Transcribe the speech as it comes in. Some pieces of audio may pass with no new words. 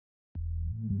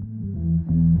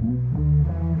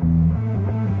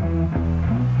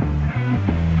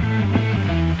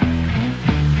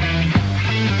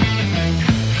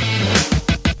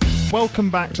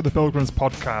welcome back to the Pilgrims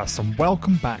podcast, and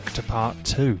welcome back to part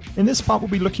 2. In this part,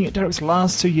 we'll be looking at Derek's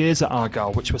last 2 years at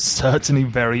Argyle, which was certainly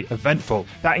very eventful.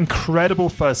 That incredible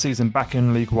first season back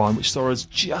in League One, which saw us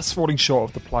just falling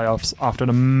short of the playoffs after an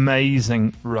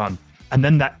amazing run. And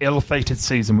then that ill-fated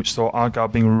season which saw Argyle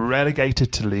being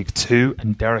relegated to League Two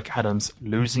and Derek Adams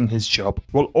losing his job.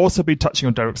 We'll also be touching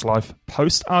on Derek's life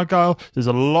post-Argyle. There's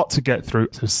a lot to get through,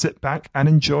 so sit back and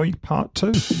enjoy part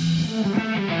 2.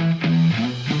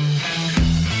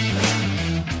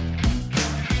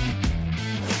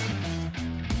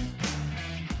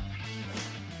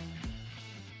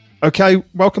 Okay,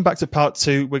 welcome back to part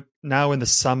 2. We're now in the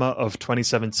summer of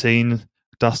 2017.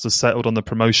 Dust has settled on the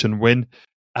promotion win.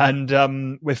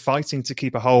 And we're fighting to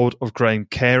keep a hold of Graham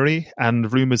Carey,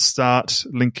 and rumours start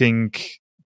linking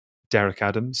Derek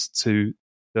Adams to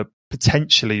the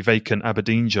potentially vacant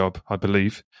Aberdeen job, I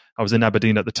believe. I was in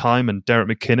Aberdeen at the time, and Derek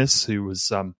McInnes, who was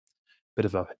a bit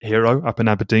of a hero up in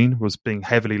Aberdeen, was being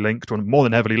heavily linked, or more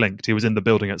than heavily linked. He was in the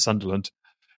building at Sunderland.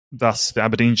 Thus, the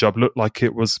Aberdeen job looked like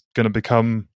it was going to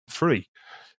become free.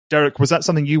 Derek, was that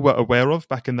something you were aware of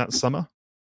back in that summer?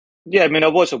 Yeah, I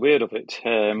was aware of it.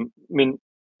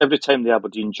 Every time the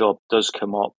Aberdeen job does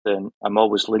come up, then I'm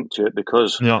always linked to it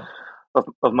because of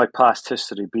my past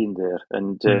history being there.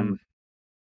 And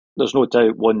there's no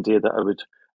doubt one day that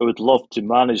I would love to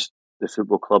manage the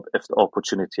football club if the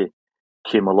opportunity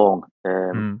came along.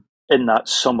 In that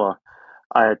summer,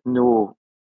 I had no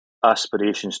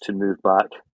aspirations to move back.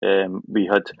 We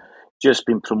had just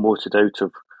been promoted out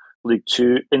of League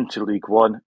Two into League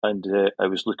One, and I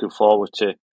was looking forward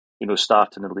to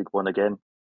starting in League One again.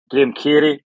 Graham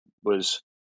Carey was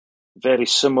very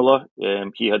similar.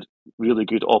 He had really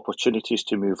good opportunities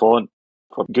to move on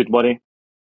for good money.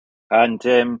 And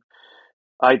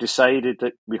I decided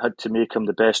that we had to make him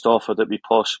the best offer that we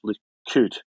possibly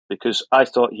could, because I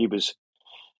thought he was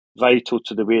vital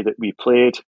to the way that we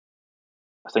played.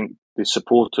 I think the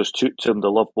supporters took to him, they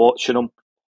loved watching him.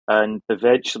 And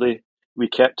eventually we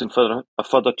kept him for a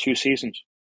further 2 seasons.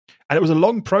 And it was a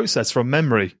long process from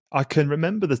memory. I can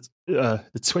remember the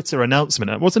Twitter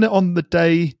announcement. Wasn't it on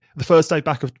the first day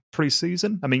back of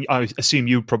pre-season? I mean, I assume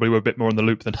you probably were a bit more in the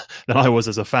loop than I was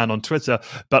as a fan on Twitter,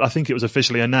 but I think it was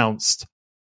officially announced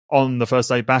on the first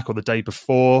day back or the day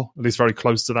before, at least very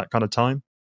close to that kind of time.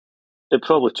 It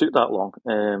probably took that long.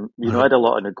 I had a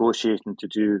lot of negotiating to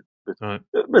do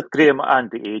with Graham and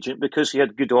the agent because he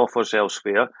had good offers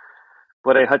elsewhere.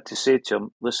 But I had to say to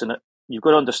him, listen, you've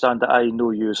got to understand that I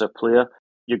know you as a player.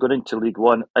 You're going into League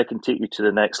One. I can take you to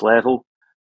the next level.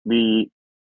 We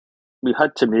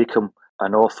had to make him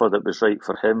an offer that was right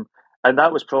for him. And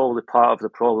that was probably part of the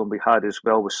problem we had as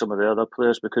well with some of the other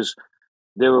players, because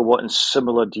they were wanting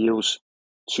similar deals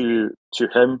to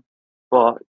him.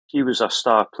 But he was a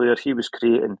star player. He was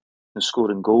creating and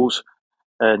scoring goals.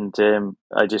 And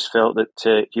I just felt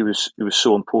that he was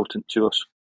so important to us.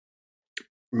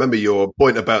 Remember your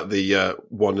point about the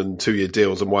 1 and 2 year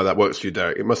deals and why that works for you,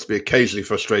 Derek. It must be occasionally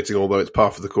frustrating, although it's par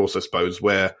for the course, I suppose,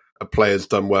 where a player's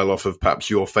done well off of perhaps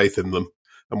your faith in them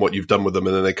and what you've done with them,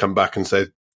 and then they come back and say,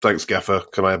 thanks, Gaffer,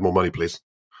 can I have more money, please?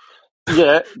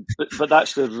 Yeah, but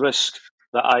that's the risk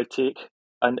that I take.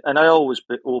 And I always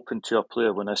be open to a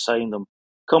player when I sign them.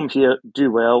 Come here, do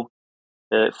well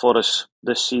for us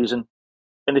this season.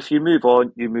 And if you move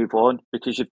on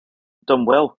because you've done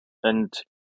well. And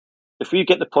if we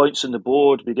get the points on the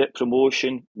board, we get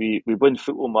promotion, we win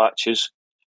football matches,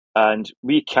 and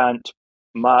we can't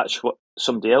match what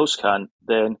somebody else can,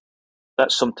 then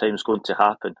that's sometimes going to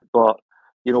happen. But,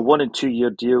 1 and 2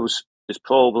 year deals is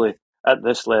probably, at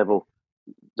this level,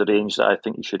 the range that I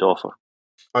think you should offer.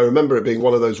 I remember it being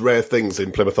one of those rare things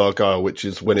in Plymouth Argyle, which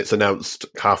is when it's announced,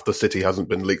 half the city hasn't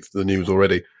been leaked to the news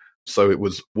already. So it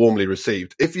was warmly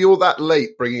received. If you're that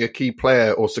late bringing a key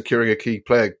player or securing a key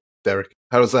player, Derek,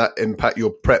 how does that impact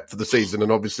your prep for the season?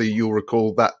 And obviously you'll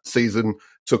recall that season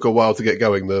took a while to get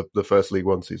going, the first League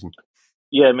One season.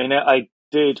 Yeah, I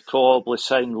did probably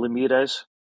sign Ramirez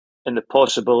in the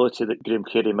possibility that Graham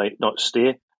Carey might not stay.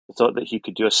 I thought that he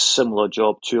could do a similar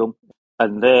job to him.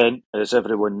 And then, as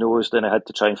everyone knows, then I had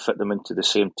to try and fit them into the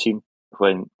same team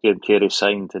when Graham Carey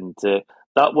signed. And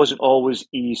that wasn't always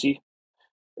easy.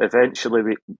 Eventually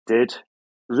we did.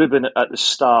 Ruben at the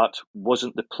start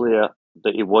wasn't the player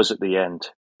that he was at the end.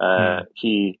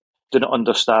 He didn't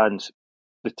understand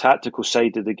the tactical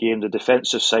side of the game, the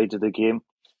defensive side of the game,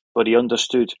 but he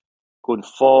understood going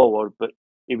forward. But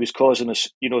he was causing us,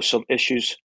 some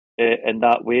issues in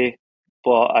that way.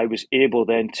 But I was able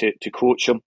then to coach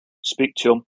him, speak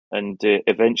to him, and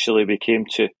eventually we came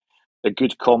to a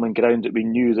good common ground that we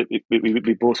knew that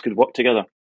we both could work together.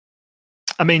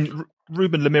 I mean,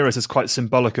 Ruben Lameiras is quite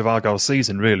symbolic of Argyle's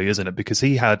season, really, isn't it? Because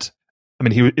he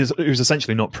was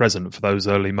essentially not present for those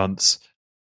early months.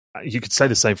 You could say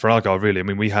the same for Argyle, really. I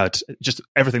mean, we had just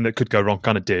everything that could go wrong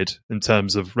kind of did in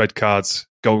terms of red cards,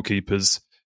 goalkeepers.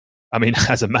 I mean,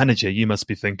 as a manager, you must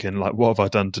be thinking, like, what have I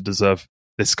done to deserve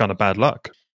this kind of bad luck?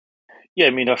 Yeah,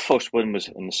 I mean, our first win was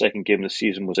in the second game of the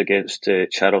season was against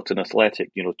Charlton Athletic,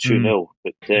 2-0.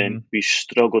 But then we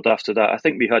struggled after that. I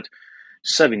think we had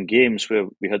 7 games where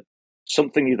we had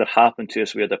something either happen to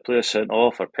us. We had a player sent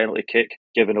off or penalty kick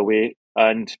given away.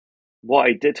 And what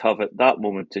I did have at that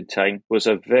moment in time was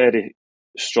a very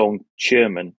strong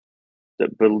chairman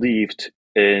that believed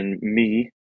in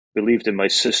me, believed in my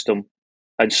system,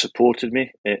 and supported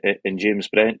me in James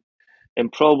Brent.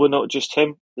 And probably not just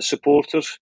him, the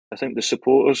supporters. I think the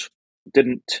supporters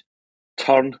didn't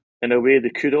turn in a way they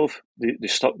could have. They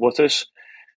stuck with us.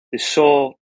 They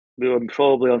saw we were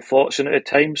probably unfortunate at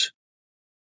times.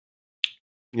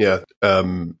 Yeah, I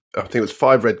think it was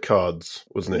 5 red cards,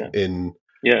 wasn't it,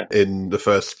 in the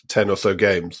first 10 or so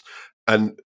games.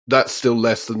 And that's still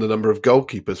less than the number of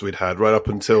goalkeepers we'd had right up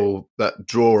until that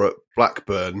draw at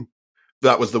Blackburn.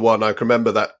 That was the one. I can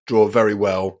remember that draw very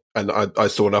well. And I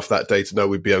saw enough that day to know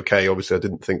we'd be okay. Obviously, I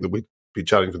didn't think that we'd be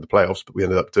challenging for the playoffs, but we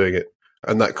ended up doing it.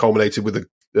 And that culminated with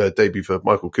a debut for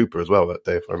Michael Cooper as well that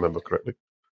day, if I remember correctly.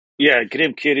 Yeah,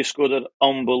 Graham Carey scored an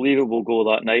unbelievable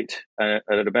goal that night. I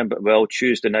remember it well,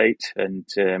 Tuesday night. And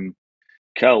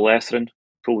Kyle Letheren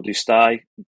pulled his thigh,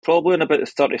 probably in about the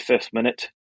 35th minute.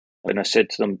 And I said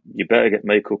to them, you better get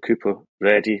Michael Cooper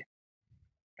ready.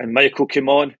 And Michael came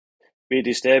on, made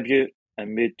his debut,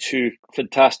 and made 2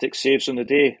 fantastic saves on the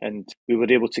day. And we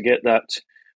were able to get that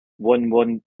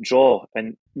 1-1 draw.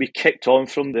 And we kicked on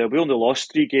from there. We only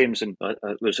lost 3 games, and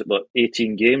was it about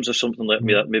 18 games or something like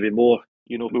that, maybe more.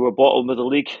 We were bottom of the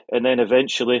league, and then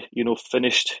eventually,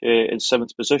 finished in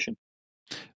 7th position.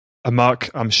 And Mark,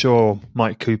 I'm sure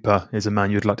Mike Cooper is a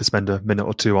man you'd like to spend a minute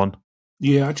or 2 on.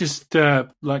 Yeah, I'd just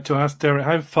like to ask Derek,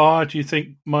 how far do you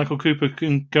think Michael Cooper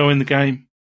can go in the game?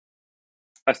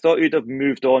 I thought he'd have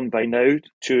moved on by now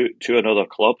to another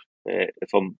club,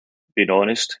 if I'm being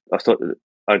honest. I thought that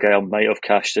Argyle might have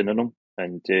cashed in on him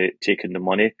and taken the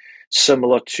money.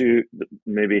 Similar to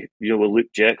maybe, with Luke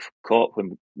Jephcott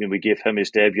when we gave him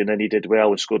his debut and then he did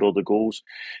well and scored all the goals.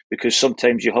 Because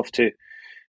sometimes you have to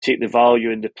take the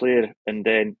value in the player and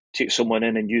then take someone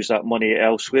in and use that money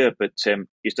elsewhere. But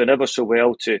he's done ever so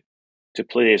well to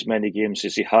play as many games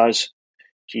as he has.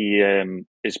 He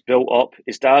is built up.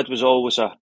 His dad was always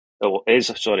a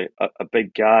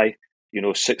big guy,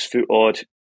 6 foot odd.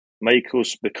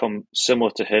 Michael's become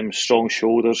similar to him, strong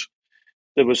shoulders.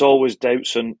 There was always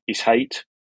doubts on his height,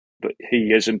 but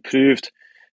he has improved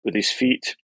with his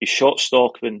feet. His shot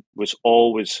stopping was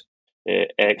always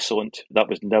excellent. That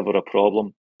was never a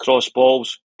problem. Cross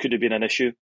balls could have been an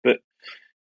issue, but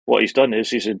what he's done is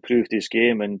he's improved his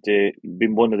game and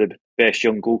been one of the best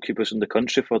young goalkeepers in the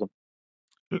country for them.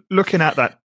 Looking at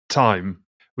that time,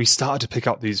 we started to pick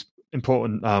up these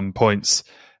important points.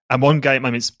 And one game,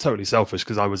 it's totally selfish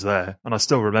because I was there and I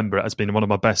still remember it as being one of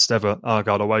my best ever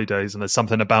Argyle away days. And there's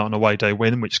something about an away day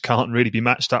win which can't really be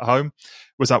matched at home.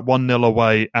 Was that 1-0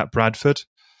 away at Bradford?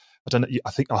 I don't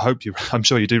know. I'm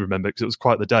sure you do remember because it was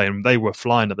quite the day and they were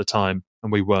flying at the time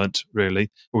and we weren't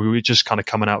really. We were just kind of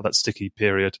coming out of that sticky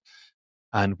period.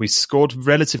 And we scored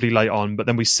relatively late on, but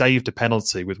then we saved a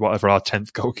penalty with whatever our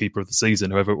 10th goalkeeper of the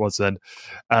season, whoever it was then.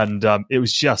 And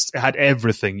it had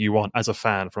everything you want as a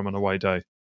fan from an away day.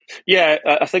 Yeah,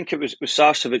 I think it was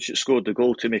Sarcevic that scored the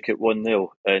goal to make it 1-0.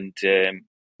 And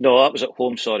no, that was at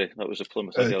home, sorry. That was a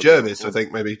Plymouth. Jervis, I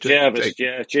think, maybe. Jervis,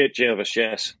 Jervis,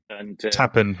 yes. And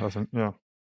Tappin, I think, yeah.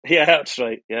 Yeah, that's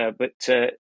right, yeah. But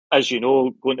as you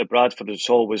know, going to Bradford is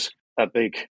always a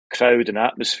big crowd and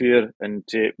atmosphere. And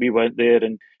we went there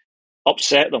and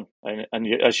upset them. And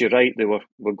as you're right, they were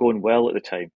going well at the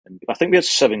time. And I think we had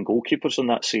 7 goalkeepers in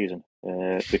that season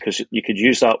because you could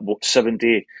use that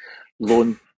 7-day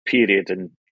loan period,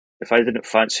 and if I didn't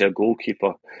fancy a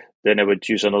goalkeeper, then I would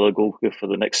use another goalkeeper for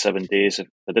the next 7 days. If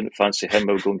I didn't fancy him,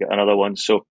 I would go and get another one.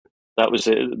 So that was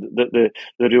the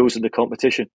rules of the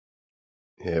competition.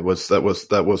 Yeah,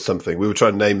 that was something. We were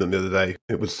trying to name them the other day.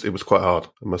 It was quite hard,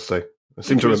 I must say. I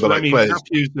seem to remember Remy players.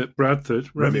 Matthews at Bradford.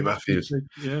 Remy Matthews.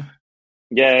 Yeah.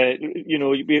 Yeah,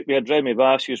 we had Remy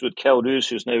Matthews with Kelroos,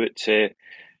 who's now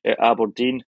at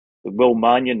Aberdeen. Will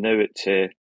Mannion now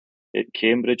at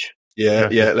Cambridge. Yeah,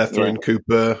 Letheren,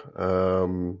 Cooper.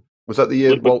 Was that the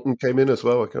year Walton came in as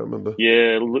well? I can't remember.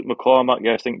 Yeah, Luke McCormack.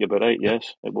 Yeah, I think you'll be right.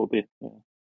 Yes, it will be. Yeah.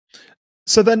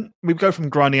 So then we go from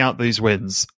grinding out these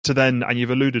wins to then, and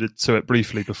you've alluded to it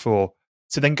briefly before,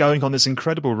 to then going on this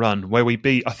incredible run where we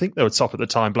beat, I think they were top at the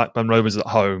time, Blackburn Rovers at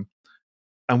home.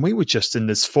 And we were just in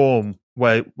this form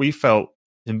where we felt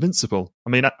invincible. I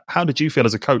mean, how did you feel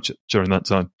as a coach during that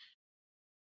time?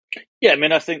 Yeah, I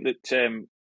mean, I think that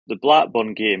the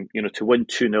Blackburn game, to win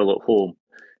 2-0 at home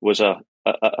was a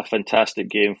fantastic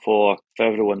game for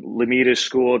everyone. Lemire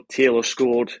scored, Taylor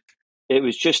scored. It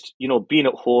was just, being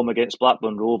at home against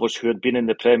Blackburn Rovers, who had been in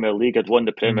the Premier League, had won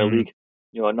the Premier League,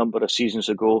 a number of seasons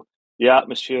ago. The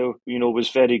atmosphere, was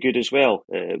very good as well.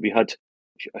 We had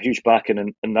a huge backing,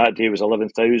 and that day was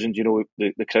 11,000.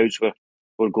 The crowds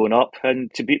were going up,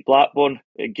 and to beat Blackburn,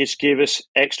 it just gave us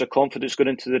extra confidence going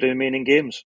into the remaining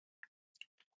games.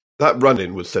 That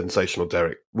run-in was sensational,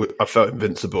 Derek. I felt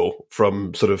invincible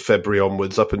from sort of February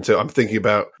onwards up until I'm thinking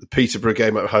about the Peterborough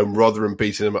game at home, Rotherham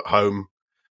beating them at home.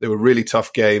 They were really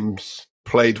tough games,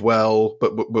 played well,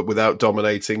 but without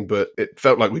dominating. But it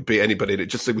felt like we'd beat anybody.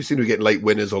 And we seemed to get late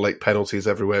winners or late penalties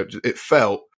everywhere. It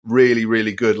felt really,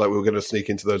 really good, like we were going to sneak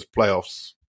into those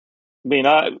playoffs. I mean,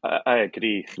 I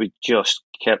agree. We just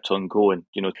kept on going.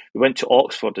 We went to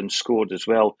Oxford and scored as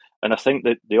well. And I think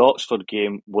that the Oxford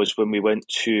game was when we went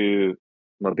to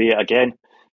Marbella again.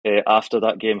 After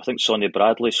that game, I think Sonny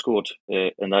Bradley scored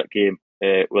in that game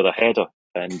with a header.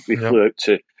 And we flew out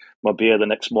to Marbella the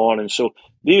next morning. So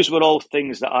these were all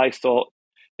things that I thought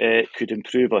could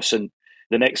improve us. And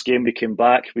the next game we came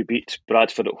back, we beat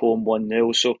Bradford at home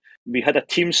 1-0. So we had a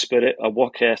team spirit, a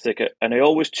work ethic, and I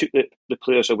always took the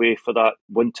players away for that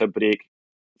winter break,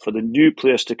 for the new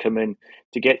players to come in,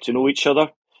 to get to know each other.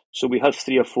 So we had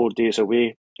 3 or 4 days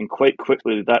away, and quite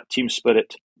quickly that team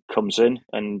spirit comes in,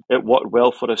 and it worked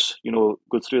well for us, go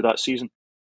through that season.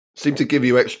 Seemed to give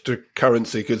you extra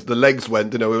currency because the legs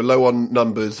went, we were low on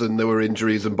numbers and there were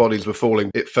injuries and bodies were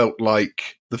falling. It felt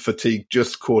like the fatigue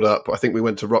just caught up. I think we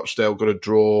went to Rochdale, got a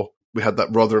draw. We had that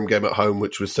Rotherham game at home,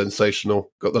 which was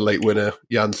sensational. Got the late winner,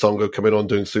 Jan Songo, coming on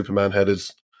doing Superman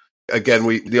headers. Again,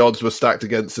 the odds were stacked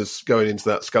against us going into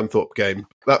that Scunthorpe game.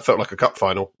 That felt like a cup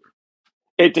final.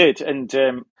 It did. And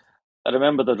I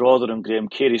remember the Rotherham game,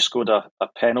 Carey scored a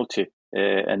penalty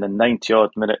in the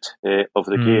 90-odd minute of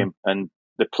the game. And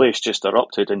the place just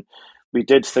erupted, and we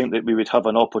did think that we would have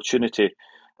an opportunity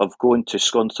of going to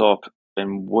Scunthorpe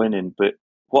and winning. But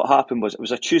what happened was it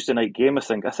was a Tuesday night game, I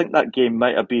think. I think that game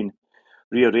might have been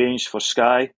rearranged for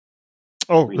Sky.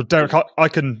 Oh, well, Derek, I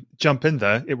can jump in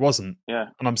there. It wasn't. Yeah.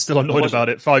 And I'm still annoyed about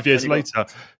it 5 years later.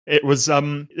 It was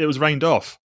rained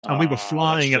off. And we were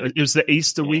flying. It was the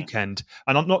Easter weekend.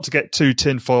 And not to get too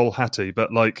tinfoil hatty, but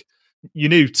you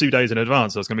knew 2 days in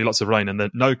advance there was going to be lots of rain, and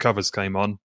then no covers came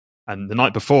on. And the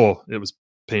night before, it was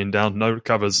peeing down, no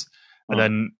covers. And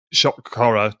then, shock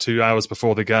horror, 2 hours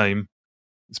before the game,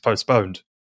 it's postponed.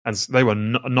 And they were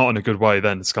not in a good way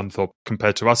then, Scunthorpe,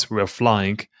 compared to us. We were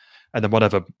flying. And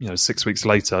then 6 weeks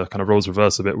later, kind of roles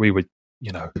reverse a bit. We were,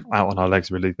 out on our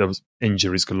legs, really. There was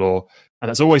injuries galore. And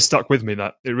that's always stuck with me,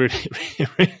 that it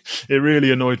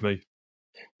really annoyed me.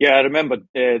 Yeah, I remember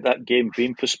that game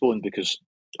being postponed because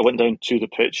I went down to the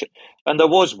pitch and there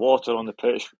was water on the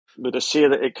pitch. Would I say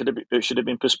that it should have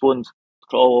been postponed?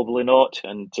 Probably not.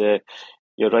 And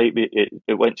you're right,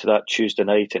 it went to that Tuesday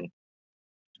night and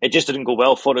it just didn't go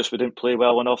well for us. We didn't play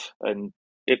well enough, and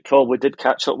it probably did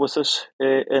catch up with us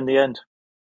in the end.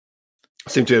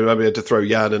 I seem to remember had to throw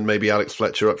Jan and maybe Alex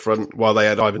Fletcher up front while they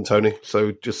had Ivan Toney.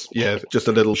 So just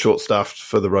a little short-staffed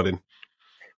for the running.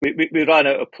 We ran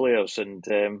out of players, and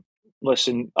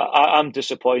listen, I'm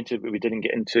disappointed that we didn't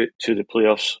get into the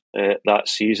playoffs that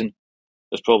season.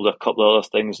 There's probably a couple of other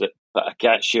things that I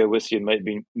can't share with you. Might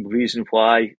be reason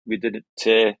why we didn't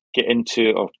get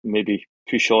into or maybe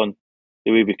push on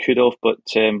the way we could have, but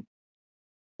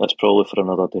that's probably for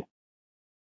another day.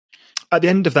 At the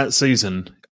end of that season,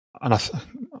 and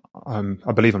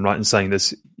I believe I'm right in saying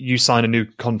this, you sign a new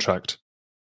contract,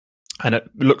 and it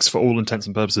looks for all intents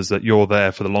and purposes that you're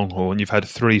there for the long haul, and you've had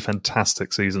 3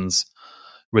 fantastic seasons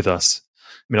with us.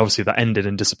 I mean, obviously that ended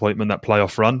in disappointment, that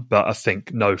playoff run, but I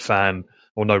think no fan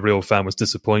or no real fan was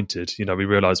disappointed. We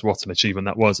realised what an achievement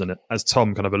that was, and as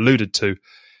Tom kind of alluded to,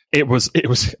 it was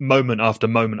moment after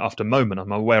moment after moment.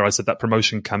 I'm aware I said that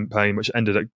promotion campaign, which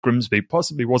ended at Grimsby,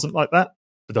 possibly wasn't like that.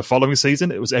 But the following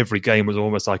season, it was every game was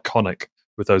almost iconic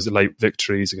with those late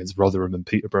victories against Rotherham and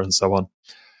Peterborough and so on.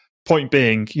 Point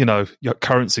being, your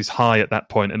currency's high at that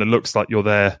point, and it looks like you're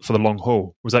there for the long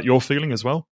haul. Was that your feeling as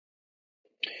well?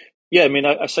 Yeah, I mean,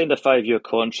 I signed a 5-year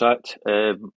contract,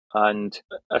 and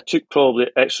I took probably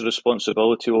extra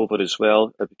responsibility over as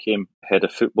well. I became head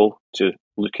of football to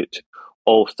look at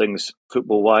all things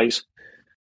football-wise.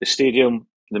 The stadium,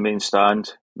 the main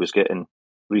stand, was getting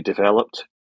redeveloped.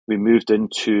 We moved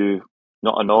into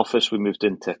not an office. We moved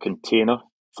into a container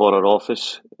for our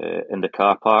office in the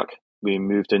car park. We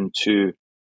moved into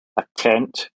a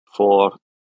tent for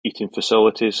eating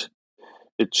facilities.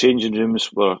 The changing rooms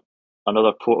were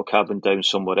another portal cabin down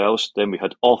somewhere else. Then we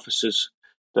had offices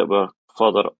that were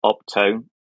further uptown.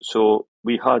 So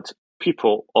we had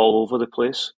people all over the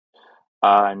place.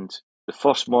 And the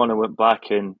first morning I went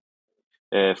back in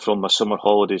from my summer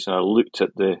holidays and I looked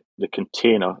at the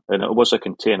container, and it was a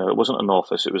container. It wasn't an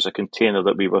office. It was a container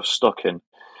that we were stuck in.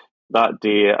 That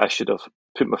day I should have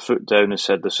put my foot down and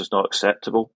said, this is not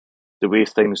acceptable. The way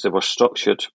things that were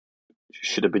structured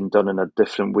should have been done in a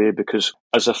different way, because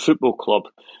as a football club,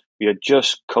 we had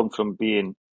just come from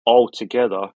being all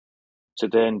together to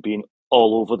then being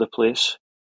all over the place.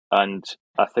 And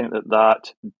I think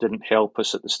that didn't help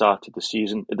us at the start of the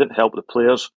season. It didn't help the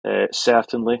players,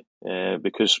 certainly,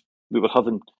 because we were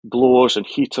having blowers and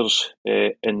heaters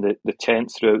in the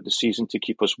tent throughout the season to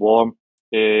keep us warm.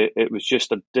 It was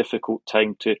just a difficult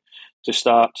time to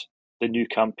start the new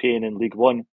campaign in League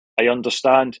One. I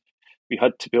understand we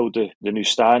had to build the new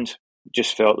stand.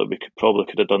 Just felt that we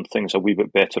could have done things a wee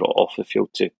bit better off the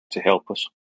field to help us.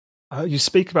 You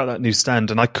speak about that new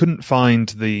stand, and I couldn't find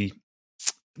the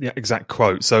exact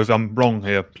quote. So if I'm wrong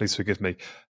here, please forgive me.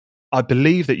 I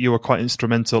believe that you were quite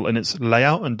instrumental in its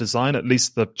layout and design, at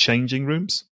least the changing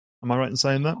rooms. Am I right in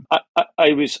saying that?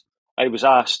 I was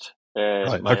asked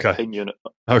my opinion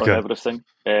on everything.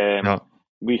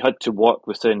 We had to work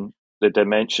within the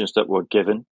dimensions that were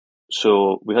given.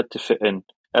 So we had to fit in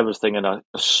everything in a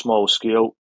small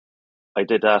scale. I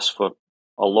did ask for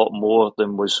a lot more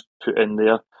than was put in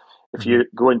there. If you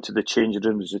go into the changing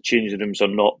rooms are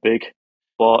not big,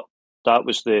 but that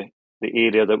was the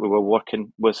area that we were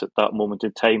working with at that moment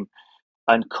in time.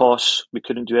 And costs, we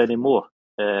couldn't do any more.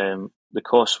 The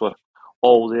costs were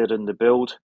all there in the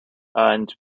build,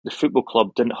 and the football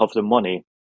club didn't have the money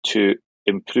to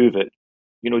improve it.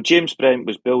 You know, James Brent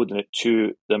was building it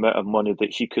to the amount of money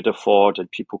that he could afford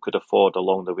and people could afford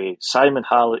along the way. Simon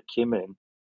Hallett came in,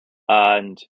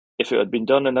 and if it had been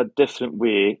done in a different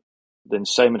way, then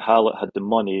Simon Hallett had the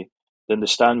money, then the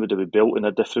stand would have been built in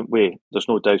a different way. There's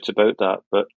no doubt about that.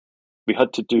 But we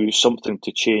had to do something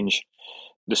to change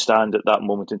the stand at that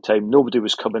moment in time. Nobody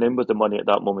was coming in with the money at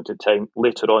that moment in time.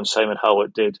 Later on, Simon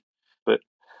Hallett did. But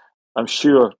I'm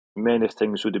sure many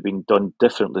things would have been done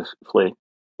differently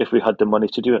if we had the money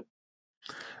to do it.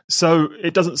 So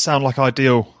it doesn't sound like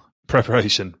ideal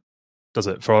preparation, does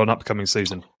it, for an upcoming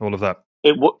season, all of that?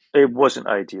 It wasn't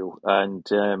ideal. And,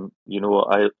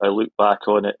 I look back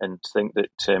on it and think that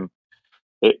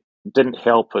it didn't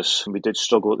help us. We did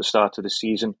struggle at the start of the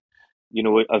season. You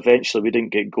know, eventually we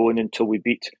didn't get going until we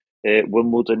beat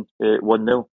Wimbledon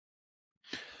 1-0.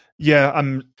 Yeah, I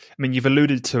mean, you've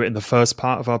alluded to it in the first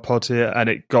part of our pod here, and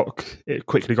it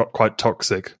quickly got quite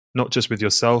toxic, not just with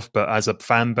yourself, but as a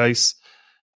fan base.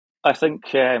 I think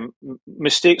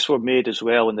mistakes were made as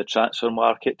well in the transfer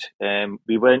market.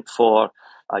 We went for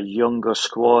a younger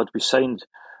squad. We signed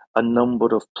a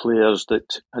number of players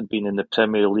that had been in the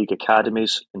Premier League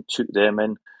academies and took them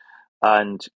in,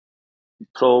 and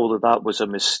probably that was a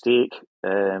mistake.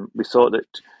 We thought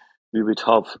that we would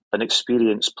have an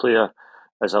experienced player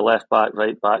as a left back,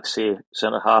 right back, say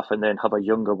centre half, and then have a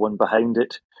younger one behind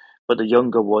it. But the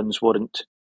younger ones weren't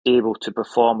able to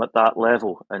perform at that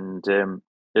level, and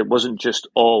it wasn't just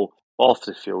all off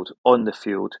the field, on the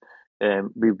field.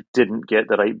 We didn't get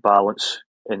the right balance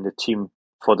in the team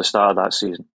for the start of that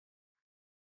season.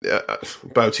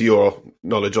 Bow to your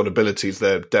knowledge on abilities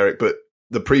there, Derek, but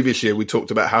the previous year we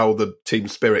talked about how the team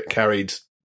spirit carried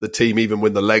the team even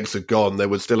when the legs had gone. There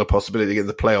was still a possibility in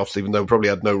the playoffs, even though we probably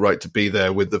had no right to be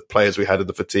there with the players we had and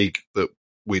the fatigue that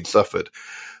we'd suffered.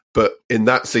 But in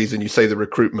that season, you say the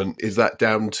recruitment, is that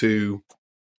down to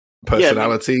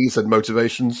personalities and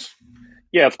motivations?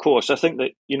 Yeah, of course. I think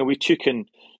that, we took in,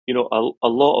 a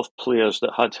lot of players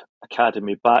that had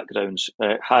academy backgrounds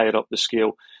higher up the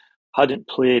scale, hadn't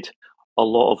played a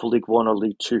lot of League One or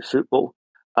League Two football,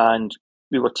 and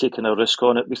we were taking a risk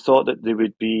on it. We thought that they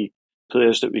would be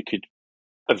players that we could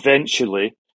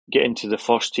eventually get into the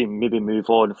first team, maybe move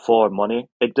on for money.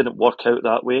 It didn't work out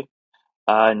that way.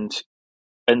 And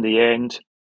in the end,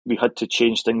 we had to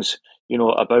change things,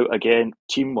 about again,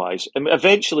 team-wise. And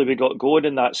eventually we got going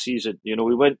in that season.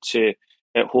 We went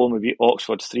at home, we beat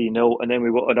Oxford 3-0, and then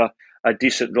we went on a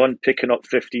decent run, picking up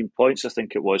 15 points, I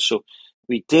think it was. So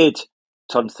we did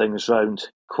turn things around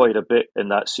quite a bit in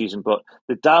that season, but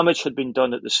the damage had been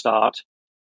done at the start,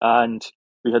 and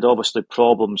we had obviously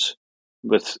problems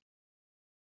with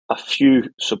a few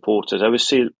supporters. I would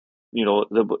say,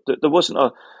 there wasn't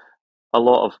a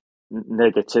lot of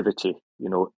negativity.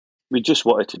 we just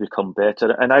wanted to become better,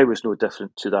 and I was no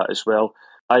different to that as well.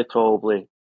 I probably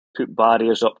put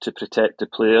barriers up to protect the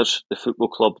players, the football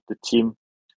club, the team.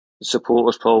 The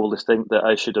supporters probably think that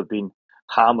I should have been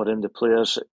hammering the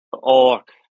players or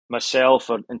myself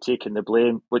and taking the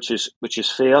blame, which is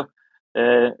fair.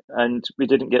 And we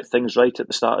didn't get things right at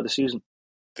the start of the season.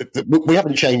 We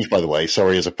haven't changed, by the way,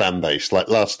 sorry, as a fan base. Like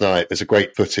last night, there's a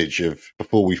great footage of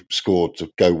before we scored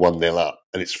to go 1-0 up,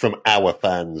 and it's from our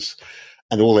fans.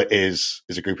 And all it is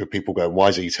a group of people going, why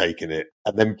is he taking it?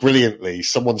 And then brilliantly,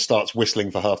 someone starts whistling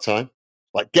for half time.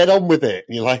 Like, get on with it.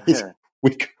 And you're like, yeah.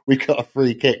 we got a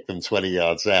free kick from 20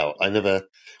 yards out.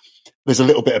 There's a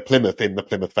little bit of Plymouth in the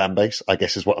Plymouth fan base, I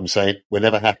guess is what I'm saying. We're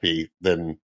never happy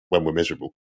than when we're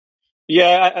miserable.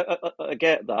 Yeah, I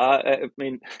get that. I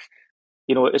mean,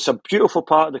 it's a beautiful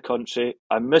part of the country.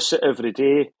 I miss it every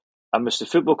day. I miss the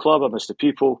football club. I miss the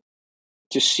people.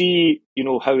 To see,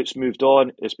 how it's moved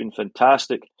on, it's been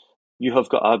fantastic. You have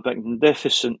got a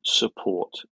magnificent support.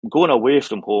 Going away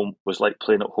from home was like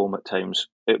playing at home at times.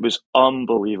 It was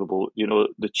unbelievable.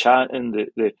 The chanting,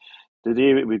 the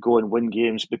day we go and win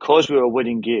games. Because we were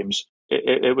winning games,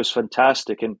 it was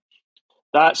fantastic. And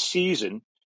that season,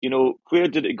 where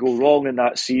did it go wrong in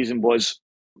that season was,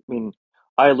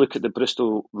 I look at the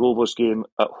Bristol Rovers game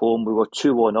at home. We were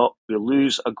 2-1 up. We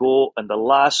lose a goal in the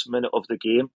last minute of the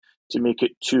game to make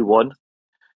it 2-1.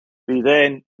 We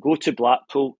then go to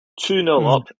Blackpool,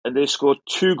 2-0 up, and they scored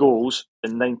 2 goals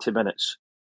in 90 minutes.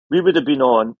 We would have been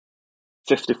on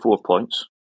 54 points.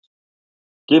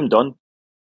 Game done.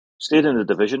 Stayed in the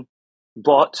division.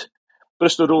 But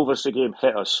Bristol Rovers, the game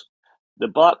hit us. The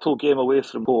Blackpool game away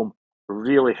from home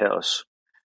really hit us.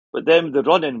 But then the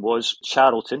run-in was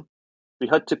Charlton. We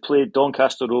had to play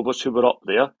Doncaster Rovers, who were up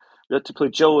there. We had to play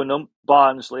Gillingham,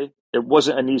 Barnsley. It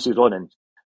wasn't an easy run-in.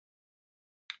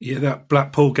 Yeah, that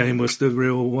Blackpool game was the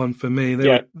real one for me.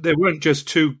 They weren't just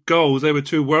 2 goals; they were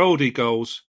 2 worldy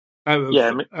goals out of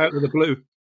the blue.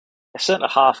 A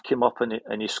centre-half came up and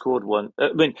he scored one.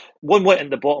 One went in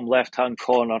the bottom left-hand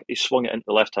corner. He swung it into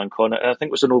the left-hand corner. I think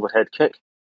it was an overhead kick.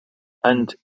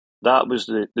 And that was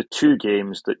the 2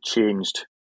 games that changed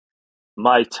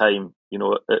my time,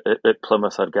 at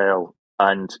Plymouth Argyle.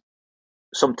 And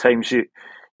sometimes you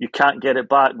can't get it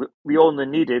back. We only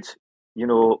needed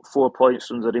 4 points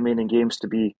from the remaining games to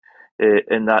be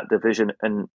in that division,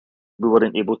 and we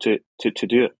weren't able to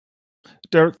do it.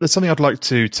 Derek, there's something I'd like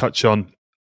to touch on.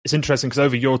 It's interesting because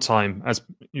over your time, as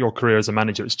your career as a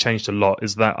manager, it's changed a lot,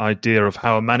 is that idea of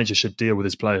how a manager should deal with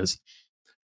his players.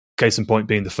 Case in point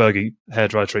being the Fergie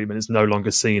hairdryer treatment is no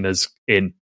longer seen as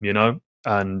in,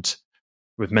 and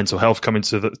with mental health coming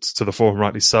to the fore,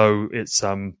 rightly so, it's,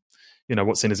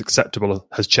 what's seen as acceptable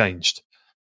has changed.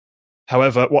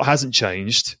 However, what hasn't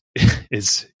changed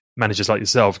is managers like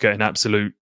yourself getting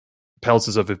absolute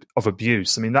pelters of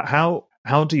abuse. I mean, how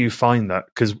do you find that?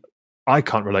 Because I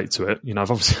can't relate to it.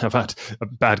 I've had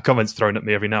bad comments thrown at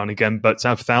me every now and again, but to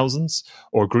have thousands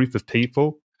or a group of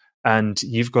people, and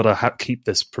you've got to keep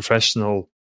this professional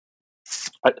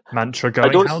mantra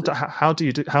going. How do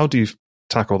you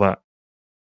tackle that?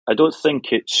 I don't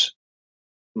think it's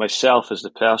myself as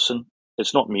the person.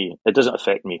 It's not me. It doesn't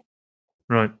affect me.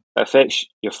 Right. It affects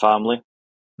your family.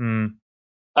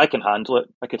 I can handle it.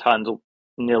 I could handle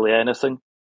nearly anything.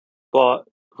 But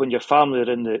when your family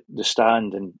are in the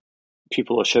stand and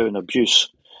people are shouting abuse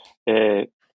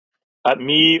at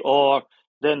me, or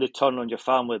then they turn on your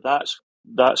family, that's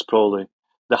probably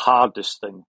the hardest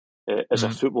thing as a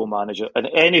football manager. And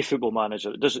any football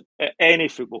manager, any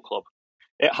football club.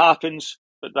 It happens,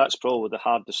 but that's probably the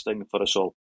hardest thing for us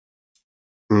all.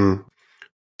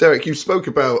 Derek, you spoke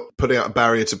about putting out a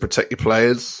barrier to protect your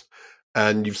players,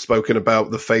 and you've spoken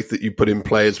about the faith that you put in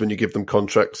players when you give them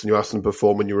contracts and you ask them to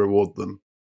perform and you reward them.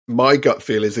 My gut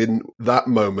feel is in that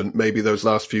moment, maybe those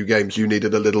last few games, you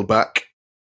needed a little back.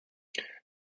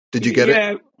 Did you get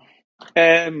it?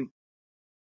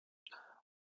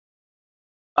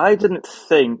 I didn't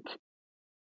think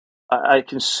I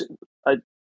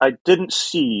didn't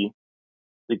see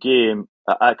the game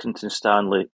at Accrington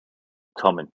Stanley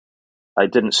coming. I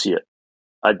didn't see it.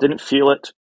 I didn't feel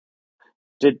it.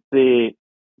 Did they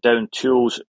down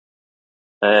tools?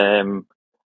 No,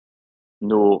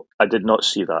 I did not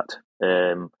see that.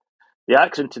 The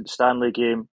Accrington Stanley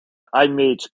game, I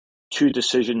made 2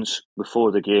 decisions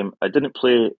before the game. I didn't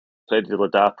play Freddie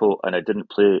Ladapo and I didn't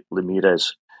play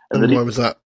Ramirez. And why was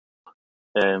that?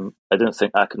 I didn't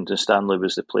think Accrington Stanley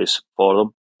was the place for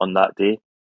them on that day.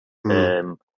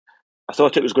 I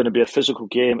thought it was going to be a physical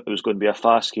game. It was going to be a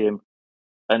fast game.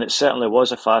 And it certainly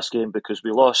was a fast game because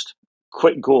we lost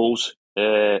quick goals.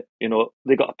 They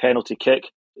got a penalty kick.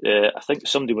 I think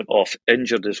somebody went off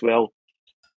injured as well.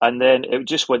 And then it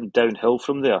just went downhill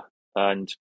from there. And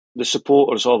the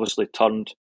supporters obviously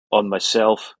turned on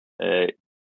myself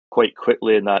quite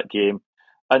quickly in that game.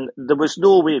 And there was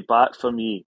no way back for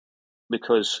me,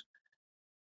 because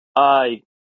I,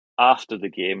 after the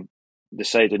game,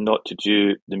 decided not to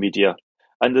do the media.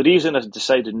 And the reason I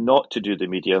decided not to do the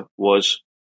media was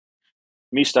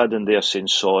me standing there saying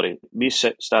sorry, me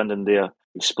standing there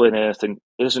explaining anything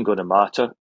isn't going to matter.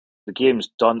 The game's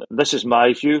done. This is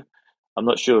my view. I'm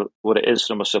not sure what it is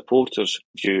from a supporter's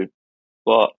view,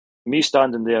 but me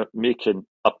standing there making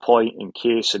a point in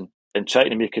case and trying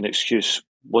to make an excuse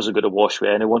wasn't going to wash with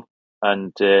anyone.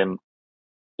 And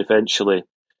eventually,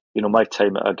 my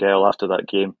time at Argyle after that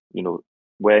game,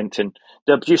 went, and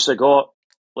the abuse I got,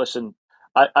 listen,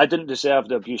 I didn't deserve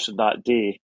the abuse on that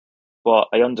day, but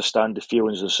I understand the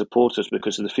feelings of the supporters,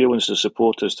 because the feelings of the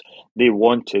supporters, they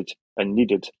wanted and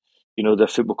needed, their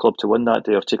football club to win that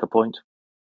day or take a point.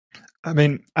 I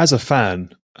mean, as a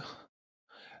fan,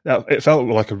 it felt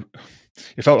like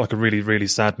a really, really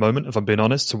sad moment, if I'm being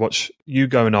honest, to watch you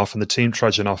going off and the team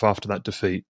trudging off after that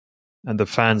defeat and the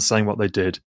fans saying what they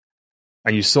did.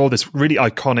 And you saw this really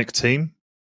iconic team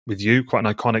with you, quite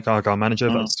an iconic Argyle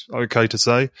manager, that's okay to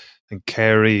say, and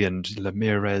Carey and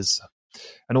Ramirez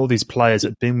and all these players that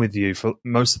had been with you for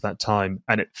most of that time.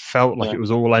 And it felt like it was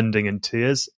all ending in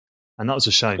tears. And that was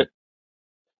a shame.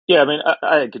 Yeah, I mean,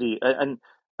 I agree. And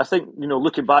I think,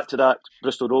 looking back to that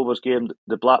Bristol Rovers game,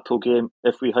 the Blackpool game,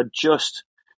 if we had just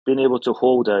been able to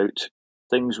hold out,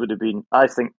 things would have been, I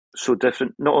think, so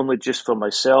different, not only just for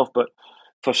myself, but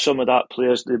for some of that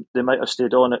players, they might have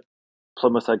stayed on at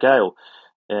Plymouth Argyle.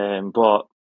 But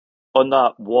on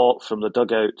that walk from the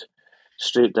dugout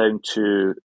straight down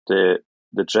to the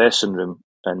dressing room,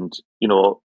 and,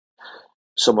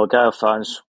 some Argyle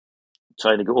fans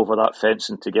trying to get over that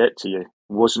fencing to get to you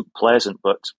wasn't pleasant.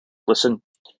 But listen,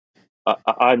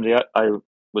 I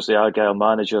was the Argyle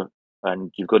manager,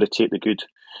 and you've got to take the good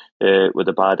with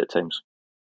the bad at times.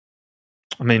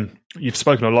 I mean, you've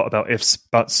spoken a lot about ifs,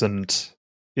 buts, and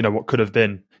what could have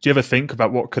been. Do you ever think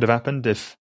about what could have happened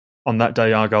if on that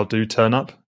day Argyle do turn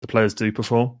up, the players do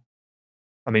perform?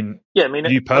 I mean,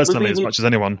 you personally, as much as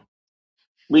anyone.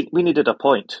 We needed a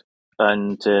point,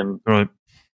 and right.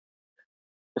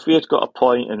 If we had got a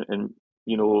point and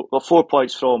 4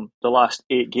 points from the last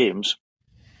 7 games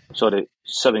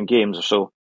or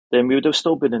so, then we would have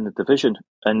still been in the division.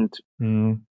 And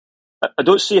I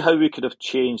don't see how we could have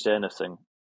changed anything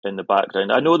in the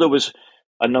background. I know there was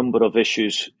a number of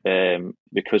issues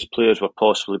because players were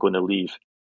possibly going to leave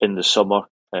in the summer.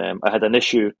 I had an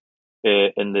issue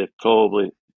in the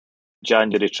probably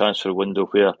January transfer window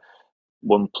where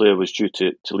one player was due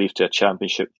to leave to a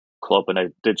championship club, and I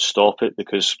did stop it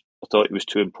because I thought it was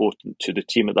too important to the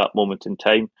team at that moment in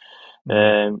time.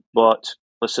 But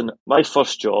listen, my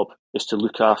first job is to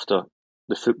look after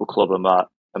the football club I'm at,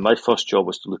 and my first job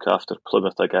was to look after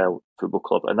Plymouth Argyle Football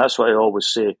Club, and that's what I always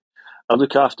say. I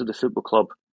look after the football club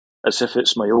as if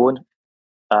it's my own,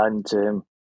 and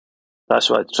that's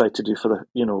what I tried to do for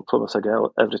the Plymouth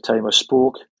Argyle every time I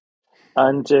spoke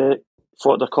and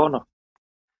fought their corner.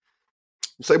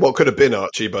 Say what could have been,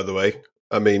 Archie, by the way.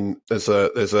 I mean, there's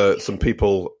some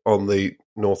people on the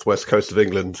northwest coast of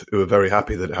England who are very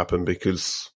happy that it happened,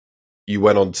 because you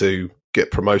went on to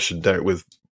get promotion, Derek, with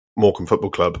Morecambe Football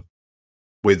Club,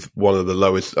 with one of the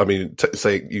lowest. I mean, I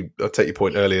take your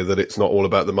point earlier that it's not all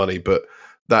about the money, but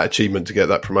that achievement to get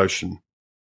that promotion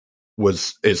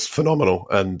is phenomenal.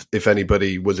 And if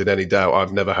anybody was in any doubt,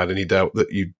 I've never had any doubt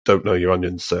that you don't know your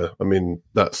onions, sir. I mean,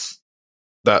 that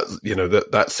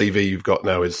CV you've got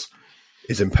now is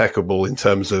impeccable in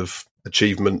terms of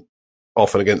achievement,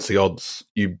 often against the odds.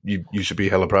 You should be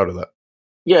hella proud of that.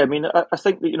 Yeah, I mean, I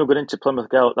think that, going into Plymouth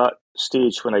Argyle at that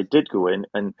stage when I did go in,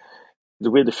 and the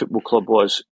way the football club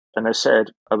was, and I said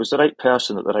I was the right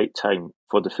person at the right time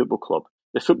for the football club.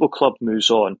 The football club moves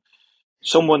on.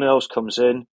 Someone else comes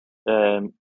in,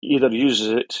 either uses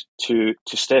it to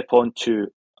step on to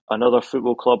another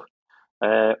football club,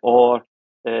 or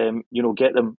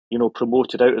get them,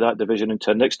 promoted out of that division into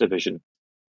a next division.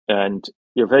 And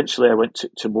eventually I went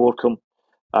to Morecambe,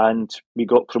 and we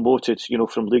got promoted,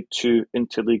 from League 2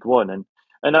 into League 1.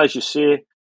 And as you say,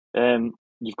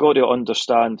 you've got to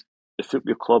understand the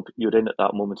football club you're in at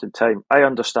that moment in time. I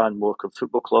understand Morecambe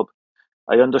Football Club.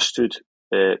 I understood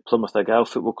Plymouth Argyle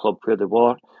Football Club, where they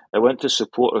were. I went to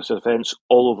supporters events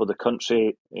all over the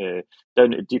country,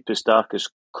 down to the deepest,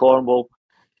 darkest Cornwall.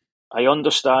 I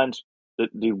understand that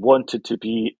they wanted to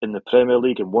be in the Premier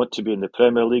League and want to be in the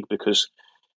Premier League because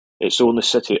it's the only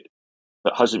city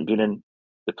that hasn't been in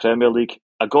the Premier League.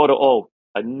 I got it all.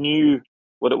 I knew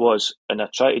what it was, and I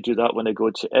try to do that when I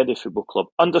go to any football club.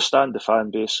 Understand the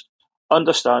fan base,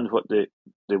 understand what they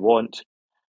want.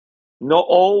 Not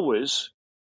always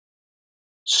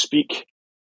speak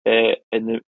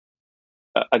against.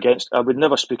 I would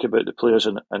never speak about the players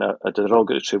in a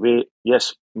derogatory way.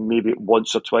 Yes, maybe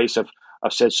once or twice I've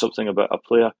said something about a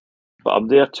player, but I'm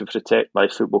there to protect my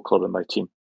football club and my team.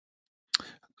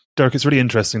 Derek, it's really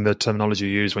interesting the terminology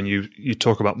you use when you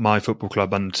talk about my football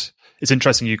club, and it's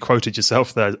interesting you quoted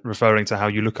yourself there referring to how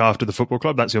you look after the football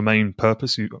club. That's your main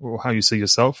purpose, or how you see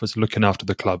yourself as looking after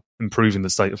the club, improving the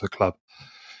state of the club.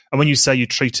 And when you say you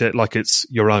treat it like it's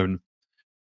your own,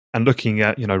 and looking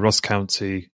at, Ross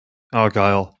County,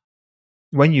 Argyle,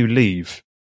 when you leave,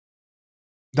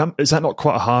 is that not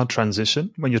quite a hard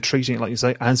transition when you're treating it, like you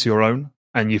say, as your own,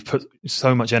 and you've put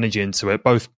so much energy into it,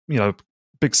 both,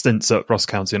 big stints at Ross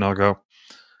County and Argyle,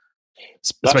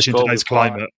 especially in today's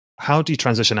climate. How do you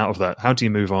transition out of that? How do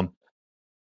you move on?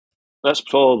 That's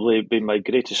probably been my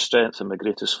greatest strength and my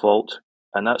greatest fault.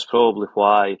 And that's probably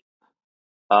why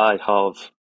I have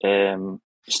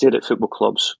stayed at football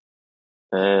clubs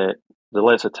the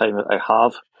length of time that I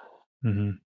have.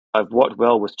 Mm-hmm. I've worked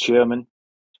well with chairman.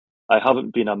 I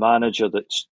haven't been a manager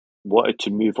that's wanted to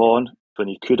move on when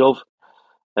he could have.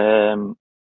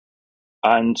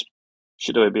 And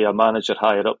should I be a manager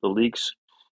higher up the leagues?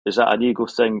 Is that an ego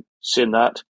thing saying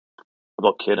that? I'm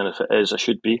not caring if it is, I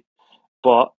should be.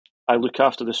 But I look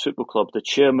after this football club. The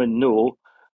chairman know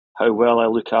how well I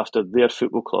look after their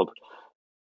football club.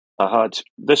 I had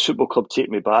this football club take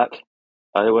me back.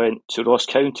 I went to Ross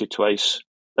County twice.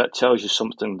 That tells you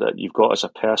something that you've got as a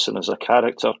person, as a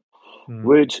character. Mm.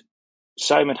 Would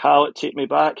Simon Hallett take me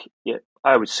back? Yeah,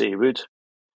 I would say he would.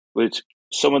 Would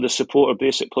some of the supporter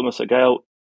base at Plymouth Argyle?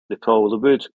 They probably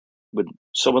would. Would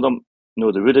some of them?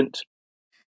 No, they wouldn't.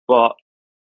 But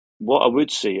what I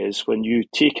would say is, when you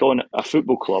take on a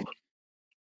football club,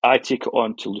 I take it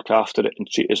on to look after it and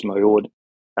treat it as my own.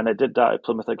 And I did that at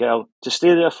Plymouth Argyle. To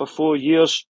stay there for 4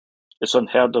 years, it's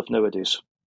unheard of nowadays.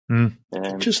 Mm.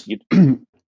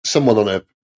 Someone on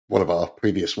one of our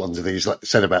previous ones of these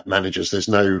said about managers, there's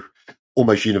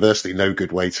almost universally no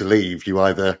good way to leave. You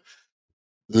either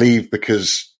leave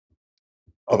because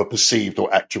of a perceived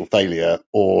or actual failure,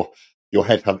 or you're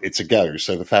headhunted to go.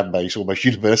 So the fan base almost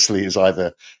universally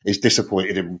is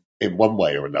disappointed in one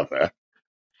way or another.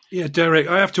 Yeah, Derek,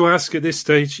 I have to ask at this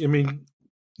stage,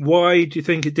 why do you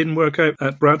think it didn't work out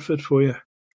at Bradford for you?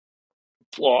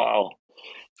 Wow.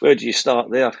 Where do you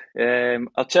start there?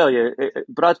 I'll tell you,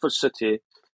 Bradford City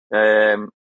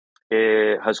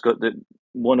has got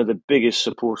one of the biggest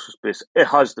supporters base. It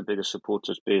has the biggest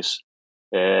supporters base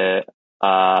in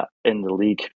the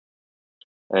league.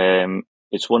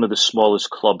 It's one of the smallest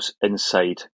clubs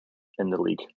inside in the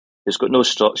league. It's got no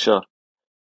structure,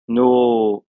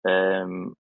 no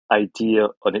idea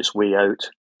on its way out.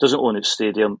 Doesn't own its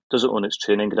stadium, doesn't own its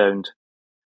training ground,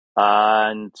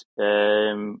 and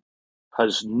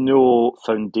has no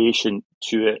foundation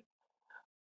to it.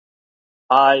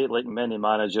 I, like many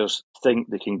managers, think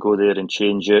they can go there and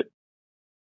change it.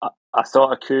 I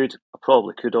thought I could. I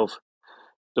probably could have.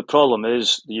 The problem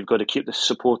is that you've got to keep the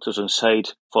supporters on side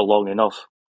for long enough.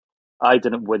 I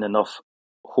didn't win enough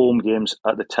home games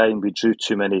at the time. We drew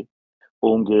too many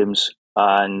home games,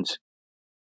 and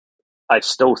I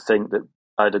still think that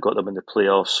I'd have got them in the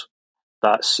playoffs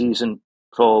that season,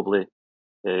 probably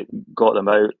got them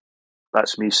out.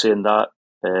 That's me saying that.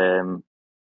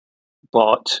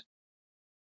 But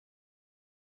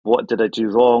what did I do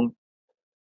wrong?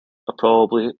 I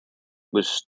probably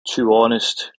was too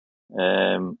honest.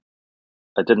 I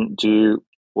didn't do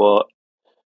what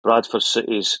Bradford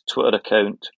City's Twitter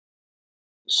account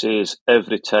says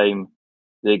every time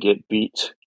they get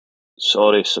beat.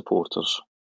 Sorry, supporters.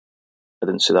 I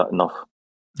didn't say that enough.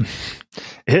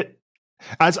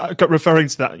 As I got referring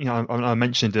to that, I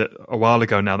mentioned it a while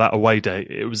ago now, that away day.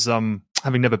 It was,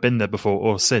 having never been there before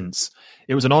or since,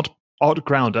 it was an odd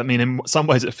ground. I mean, in some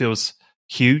ways it feels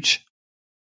huge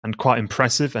and quite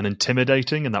impressive and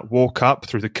intimidating, and that walk up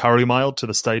through the Curry Mile to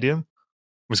the stadium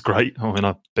was great. I'm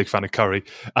a big fan of Curry.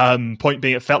 Point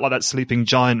being, it felt like that sleeping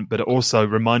giant, but it also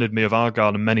reminded me of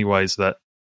Argyle in many ways, that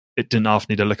it didn't half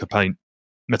need a lick of paint,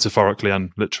 metaphorically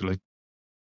and literally.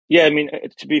 Yeah, I mean,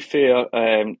 to be fair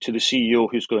to the CEO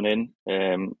who's gone in,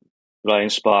 Ryan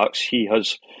Sparks, he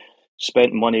has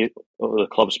spent money, the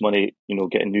club's money,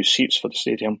 getting new seats for the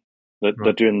stadium.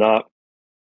 They're doing that.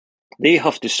 They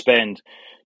have to spend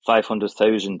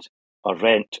 $500,000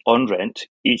 on rent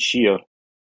each year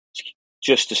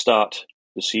just to start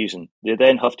the season. They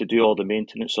then have to do all the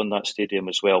maintenance on that stadium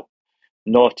as well.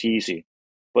 Not easy.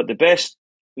 But the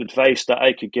advice that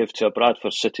I could give to a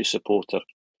Bradford City supporter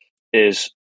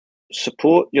is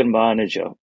support your manager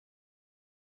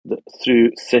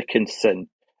through thick and thin,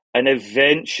 and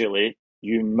eventually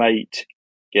you might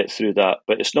get through that.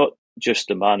 But it's not just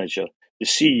the manager, the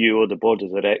CEO, the board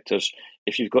of directors.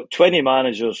 If you've got 20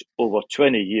 managers over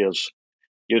 20 years,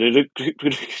 your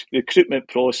recruitment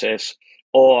process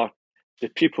or the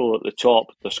people at the top,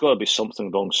 there's got to be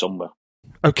something wrong somewhere.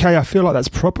 Okay, I feel like that's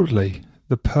probably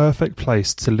the perfect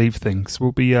place to leave things.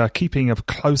 We'll be keeping a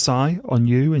close eye on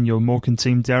you and your Morecambe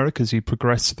team, Derek, as you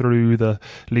progress through the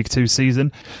League Two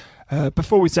season.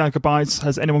 Before we say our goodbyes,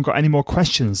 has anyone got any more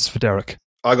questions for Derek?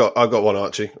 I got one,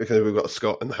 Archie. We've got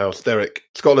Scott in the house. Derek,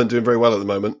 Scotland doing very well at the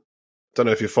moment. Don't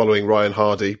know if you're following Ryan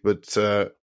Hardy, but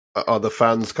are the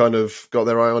fans kind of got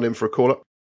their eye on him for a call-up?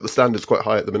 The standard's quite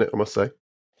high at the minute, I must say.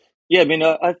 Yeah, I mean,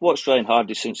 I've watched Ryan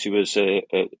Hardy since he was at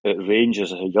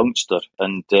Rangers as a youngster,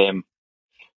 and I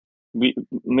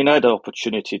had an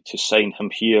opportunity to sign him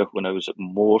here when I was at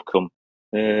Morecambe,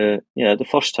 the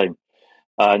first time,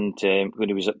 and when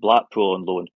he was at Blackpool on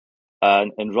loan.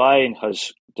 And Ryan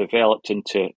has developed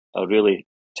into a really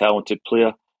talented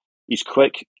player. He's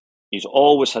quick. He's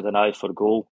always had an eye for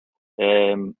goal.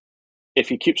 If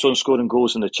he keeps on scoring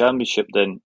goals in the Championship,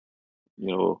 then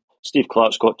Steve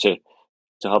Clarke's got to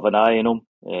have an eye on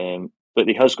him. But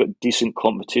he has got decent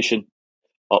competition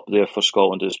up there for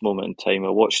Scotland at this moment in time. I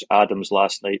watched Adams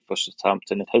last night for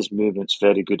Southampton, and his movement's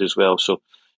very good as well. So,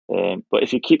 but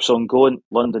if he keeps on going,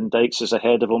 London Dykes is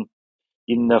ahead of him.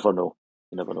 You never know.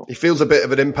 You never know. He feels a bit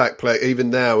of an impact player. Even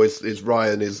now, is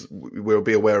Ryan we'll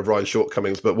be aware of Ryan's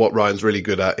shortcomings, but what Ryan's really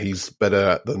good at, he's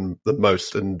better at than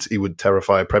most, and he would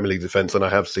terrify a Premier League defence, and I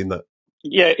have seen that.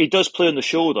 Yeah, he does play on the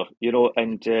shoulder,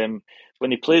 and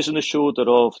when he plays on the shoulder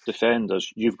of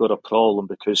defenders, you've got a problem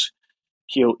because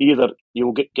he'll get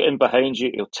in behind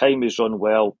you, he'll time his run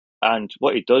well, and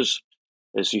what he does,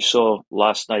 as you saw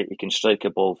last night, he can strike a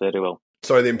ball very well.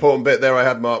 Sorry, the important bit there I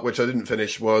had, Mark, which I didn't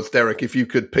finish, was, Derek, if you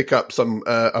could pick up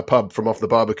a pub from off the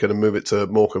Barbican and move it to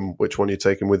Morecambe, which one are you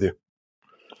taking with you?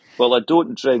 Well, I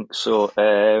don't drink, so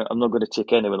I'm not going to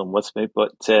take any of them with me,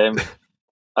 but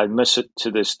I miss it to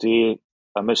this day.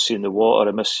 I miss seeing the water.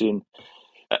 I miss seeing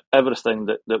everything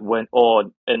that went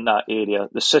on in that area.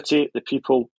 The city, the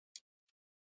people.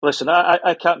 Listen,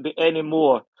 I can't be any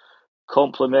more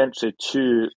complimentary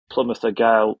to Plymouth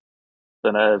Argyle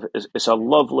than I have. It's a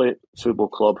lovely football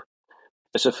club.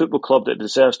 It's a football club that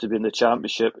deserves to be in the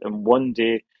Championship, and one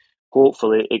day,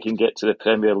 hopefully, it can get to the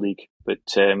Premier League. But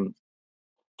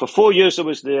for 4 years I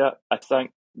was there. I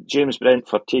thank James Brent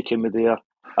for taking me there,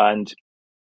 and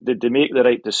did they make the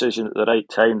right decision at the right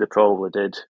time? They probably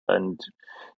did, and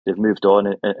they've moved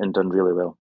on and done really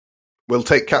well. We'll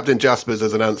take Captain Jaspers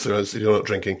as an answer as you're not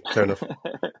drinking. Fair enough.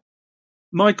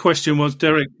 My question was,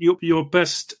 Derek, your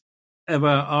best ever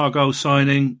Argyle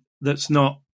signing that's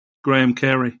not Graham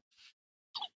Carey?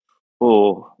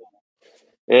 I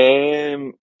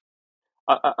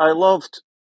loved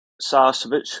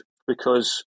Sarcevic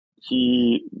because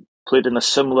he played in a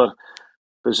similar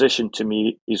position to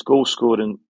me. His goal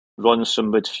scoring runs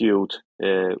from midfield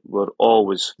were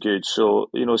always good. So,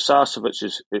 Sarcevic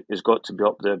has got to be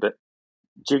up there. But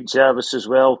Jake Jarvis as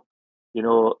well,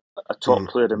 a top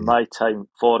player in my time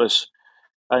for us.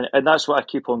 And that's what I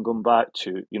keep on going back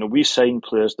to. We signed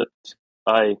players that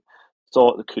I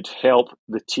thought that could help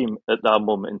the team at that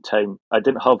moment in time. I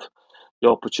didn't have the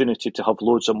opportunity to have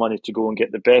loads of money to go and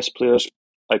get the best players.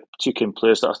 I took in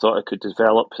players that I thought I could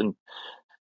develop. And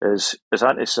as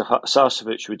Ante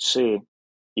Sarcevic would say,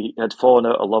 he had fallen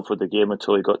out of love with the game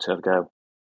until he got to Argyle.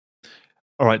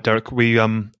 All right, Derek, we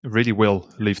really will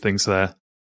leave things there.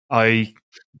 I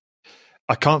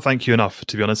can't thank you enough,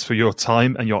 to be honest, for your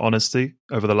time and your honesty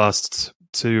over the last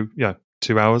 2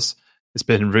 hours. It's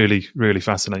been really, really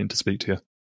fascinating to speak to you.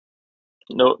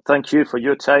 No, thank you for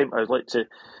your time. I'd like to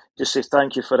just say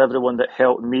thank you for everyone that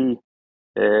helped me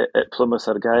at Plymouth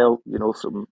Argyle,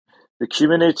 from the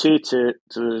community to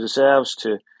the reserves,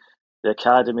 to the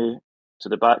academy, to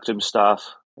the backroom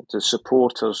staff, to the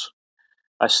supporters.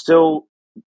 I still,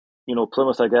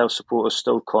 Plymouth Argyle supporters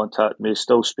still contact me,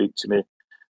 still speak to me.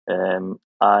 And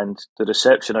the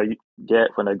reception I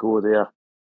get when I go there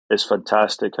is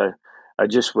fantastic. I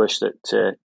just wish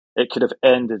that it could have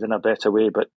ended in a better way,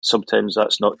 but sometimes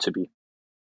that's not to be.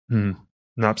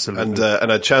 Absolutely.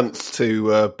 And a chance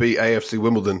to beat AFC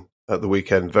Wimbledon at the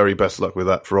weekend. Very best luck with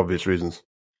that for obvious reasons.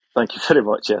 Thank you very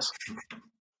much, yes.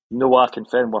 No work in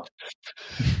Fenway.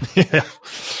 Yeah.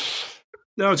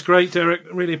 No, it's great, Derek.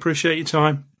 Really appreciate your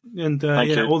time. And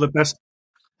all the best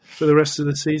for the rest of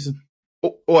the season.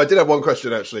 Oh, I did have one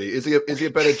question actually. Is he a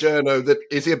better journo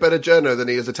than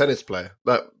he is a tennis player?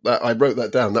 That I wrote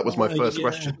that down. That was my first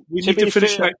question. We need to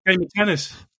finish that game of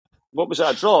tennis. What was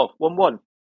that? A draw? 1-1.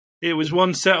 It was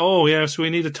 1-1. Yeah, so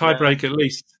we need a tiebreak at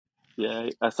least. Yeah,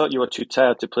 I thought you were too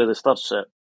tired to play this third set.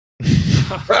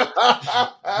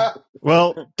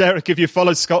 Well, Derek, if you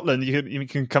follow Scotland, you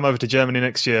can come over to Germany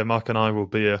next year. Mark and I will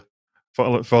be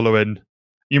following.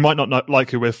 You might not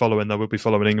like who we're following, though. We'll be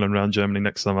following England around Germany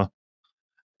next summer.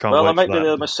 I might be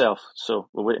there myself, so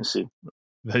we'll wait and see.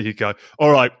 There you go. All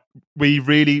right. We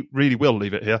really, really will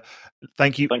leave it here.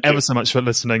 Thank you ever so much for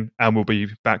listening, and we'll be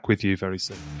back with you very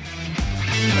soon.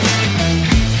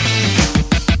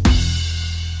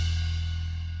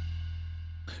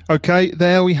 Okay,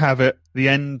 there we have it. The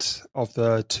end of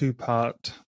the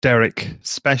 2-part Derek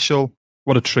special.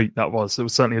 What a treat that was. It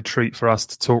was certainly a treat for us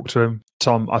to talk to him.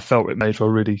 Tom, I felt it made for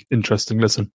a really interesting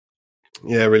listen.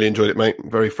 Yeah, really enjoyed it, mate.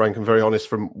 Very frank and very honest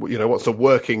from, what's a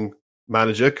working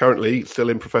manager, currently still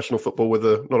in professional football with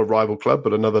not a rival club,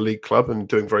 but another league club and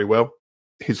doing very well.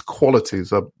 His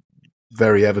qualities are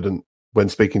very evident when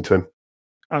speaking to him.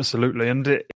 Absolutely.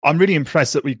 And I'm really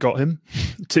impressed that we got him,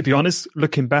 to be honest,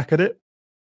 looking back at it.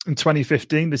 In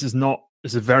 2015, this is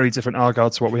a very different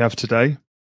Argyle to what we have today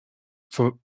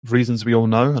for reasons we all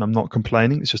know, and I'm not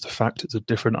complaining. It's just a fact. It's a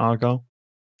different Argyle,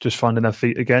 just finding their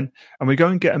feet again. And we go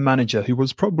and get a manager who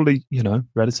was probably,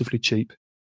 relatively cheap.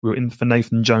 We were in for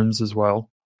Nathan Jones as well.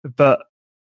 But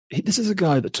this is a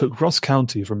guy that took Ross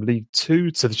County from League 2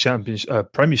 to the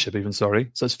Premiership even, So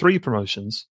it's 3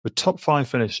 promotions with top 5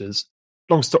 finishes.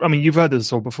 Long story. I mean, you've heard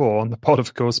this all before on the pod,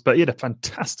 of course, but he had a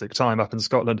fantastic time up in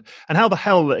Scotland. And how the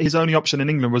hell that his only option in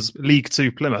England was League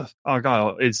 2 Plymouth,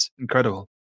 Argyle, is incredible.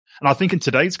 And I think in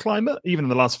today's climate, even in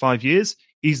the last 5 years,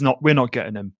 we're not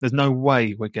getting him. There's no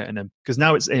way we're getting him because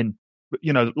now it's in.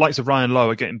 Likes of Ryan Lowe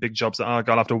are getting big jobs at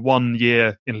Argyle after 1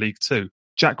 year in League 2.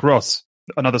 Jack Ross,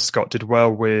 another Scot, did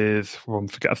well with,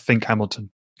 I think Hamilton.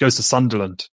 Goes to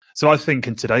Sunderland. So I think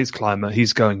in today's climate,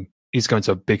 he's going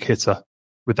to a big hitter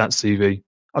with that CV.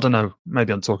 I don't know,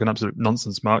 maybe I'm talking absolute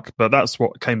nonsense, Mark, but that's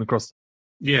what came across.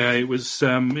 Yeah, it was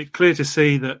clear to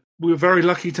see that we were very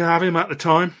lucky to have him at the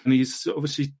time, and he's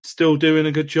obviously still doing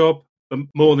a good job, a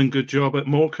more than good job at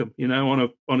Morecambe,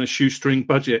 on a shoestring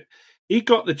budget. He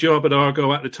got the job at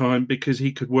Argyle at the time because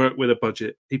he could work with a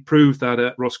budget. He proved that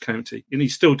at Ross County, and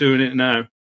he's still doing it now.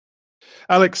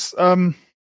 Alex,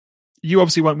 you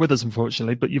obviously weren't with us,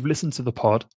 unfortunately, but you've listened to the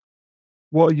pod.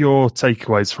 What are your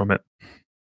takeaways from it?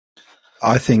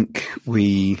 I think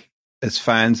we, as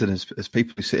fans and as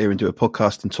people who sit here and do a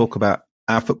podcast and talk about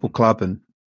our football club, and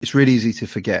it's really easy to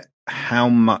forget how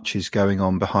much is going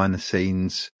on behind the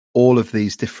scenes, all of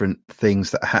these different things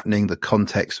that are happening, the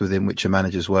context within which a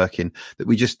manager's working, that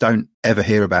we just don't ever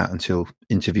hear about until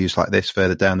interviews like this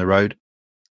further down the road.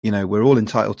 We're all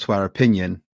entitled to our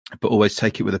opinion, but always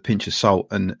take it with a pinch of salt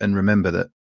and remember that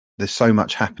there's so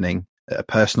much happening at a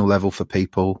personal level for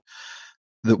people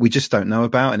that we just don't know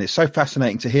about. And it's so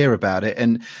fascinating to hear about it.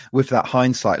 And with that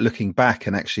hindsight, looking back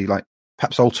and actually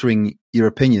perhaps altering your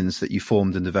opinions that you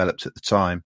formed and developed at the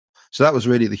time. So that was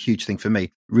really the huge thing for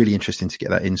me. Really interesting to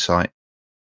get that insight.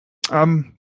 For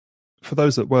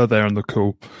those that were there on the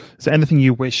call, is there anything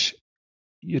you wish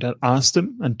you'd have asked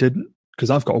him and didn't?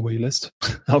 Because I've got a wee list.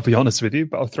 I'll be honest with you,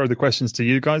 but I'll throw the questions to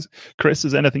you guys. Chris,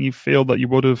 is there anything you feel that you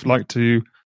would have liked to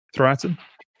throw at him?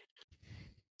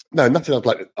 No, nothing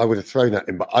I would have thrown at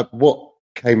him. But what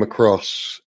came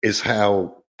across is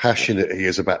how passionate he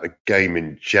is about the game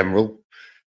in general.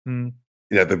 Mm.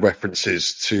 The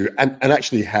references to, and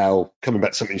actually how, coming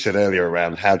back to something you said earlier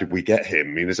around how did we get him?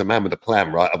 I mean, there's a man with a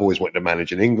plan, right? I've always wanted to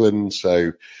manage in England.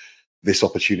 So this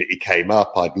opportunity came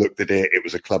up. I'd looked at it. It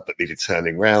was a club that needed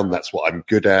turning around. That's what I'm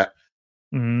good at.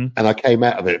 Mm. And I came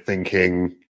out of it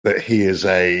thinking that he is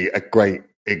a great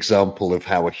example of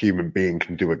how a human being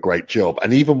can do a great job.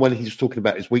 And even when he's talking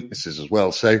about his weaknesses as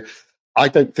well. So I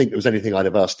don't think there was anything I'd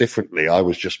have asked differently. I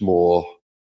was just more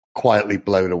quietly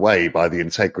blown away by the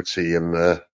integrity and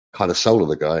the kind of soul of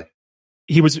the guy.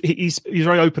 He's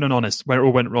very open and honest where it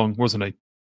all went wrong, wasn't he?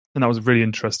 And that was really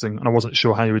interesting. And I wasn't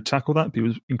sure how he would tackle that, but he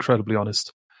was incredibly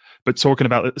honest. But talking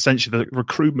about essentially the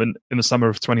recruitment in the summer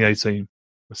of 2018,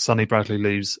 with Sonny Bradley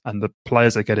leaves and the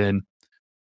players they get in,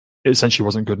 it essentially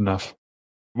wasn't good enough.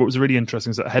 What was really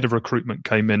interesting is that head of recruitment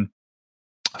came in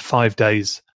 5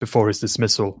 days before his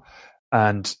dismissal.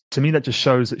 And to me, that just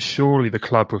shows that surely the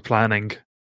club were planning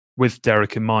with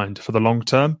Derek in mind for the long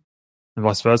term and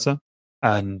vice versa.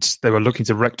 And they were looking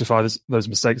to rectify those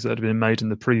mistakes that had been made in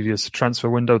the previous transfer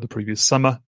window, the previous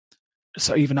summer.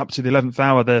 So even up to the 11th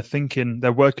hour,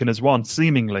 they're working as one,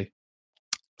 seemingly.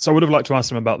 So I would have liked to ask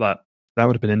him about that. That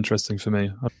would have been interesting for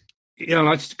me. Yeah, I'd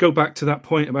like to go back to that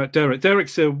point about Derek.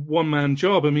 Derek's a one-man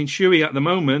job. I mean, Shuey at the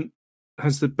moment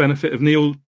has the benefit of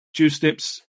Neil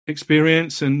Dewsnip's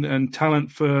experience and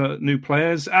talent for new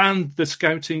players and the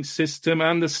scouting system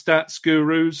and the stats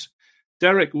gurus.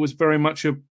 Derek was very much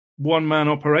a one-man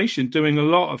operation, doing a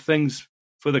lot of things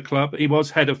for the club. He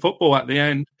was head of football at the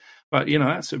end, but, he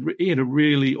had a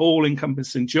really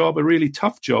all-encompassing job, a really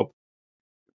tough job.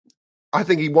 I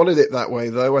think he wanted it that way,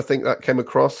 though. I think that came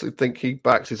across. I think he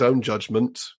backed his own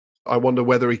judgment. I wonder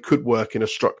whether he could work in a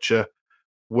structure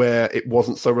where it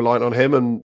wasn't so reliant on him,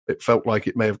 and it felt like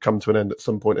it may have come to an end at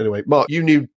some point anyway. Mark, you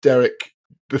knew Derek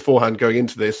beforehand going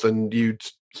into this, and you'd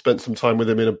spent some time with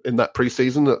him in that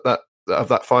pre-season, of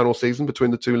that final season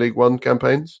between the two League One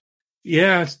campaigns?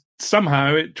 Yeah,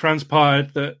 somehow it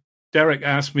transpired that Derek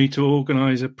asked me to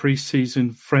organise a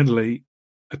pre-season friendly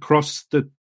across the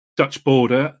Dutch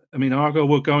border. I mean, Argyle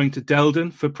were going to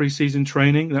Delden for pre-season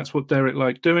training. That's what Derek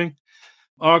liked doing.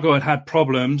 Argyle had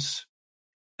problems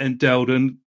in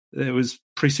Delden. There was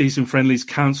pre-season friendlies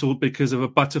cancelled because of a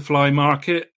butterfly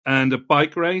market and a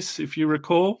bike race, if you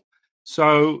recall.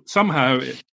 So somehow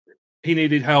he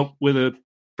needed help with a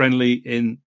friendly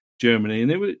in Germany.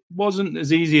 And it wasn't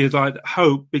as easy as I'd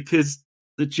hoped, because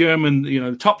the German,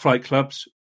 the top flight clubs,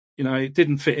 it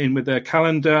didn't fit in with their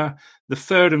calendar. The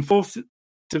third and fourth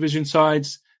division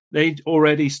sides, they'd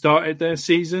already started their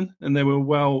season and they were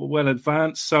well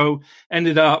advanced. So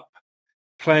ended up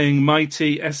playing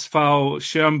mighty SV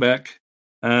Schönbeck.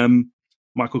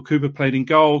 Michael Cooper played in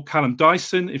goal. Callum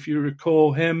Dyson, if you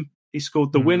recall him, he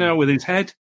scored the winner with his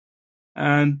head.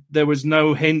 And there was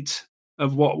no hint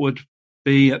of what would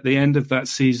be at the end of that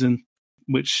season,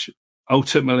 which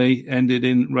ultimately ended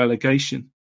in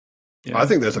relegation. Yeah. I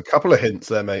think there's a couple of hints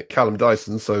there, mate. Callum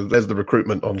Dyson, so there's the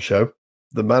recruitment on show.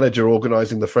 The manager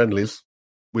organising the friendlies.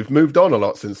 We've moved on a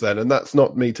lot since then, and that's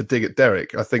not me to dig at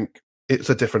Derek. I think it's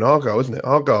a different Argyle, isn't it?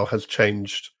 Argyle has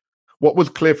changed. What was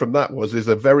clear from that is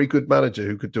a very good manager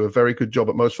who could do a very good job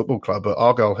at most football club, but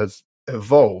Argyle has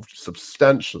evolved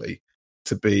substantially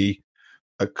to be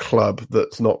a club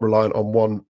that's not reliant on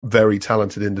one very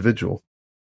talented individual.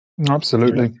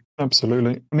 Absolutely.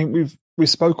 Absolutely. I mean, we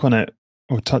spoke on it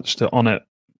or touched on it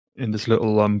in this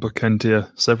little bookend here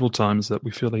several times, that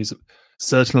we feel he's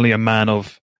certainly a man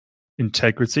of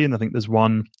integrity. And I think there's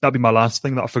one, that'd be my last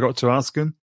thing that I forgot to ask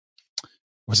him,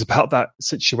 was about that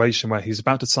situation where he's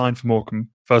about to sign for Morecambe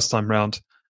first time round,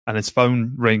 and his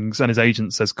phone rings and his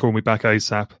agent says, "Call me back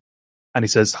ASAP." And he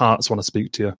says, "Hearts want to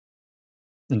speak to you."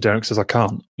 And Derek says, "I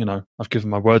can't, I've given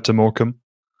my word to Morecambe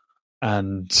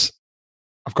and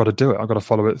I've got to do it. I've got to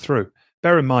follow it through."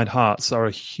 Bear in mind, Hearts are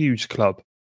a huge club.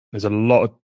 There's a lot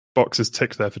of boxes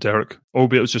ticked there for Derek,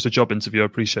 albeit it was just a job interview. I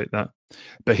appreciate that.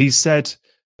 But he said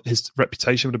his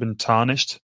reputation would have been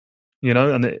tarnished,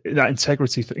 and that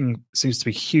integrity thing seems to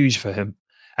be huge for him.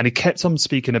 And he kept on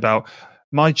speaking about,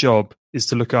 my job is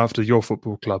to look after your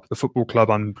football club, the football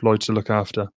club I'm employed to look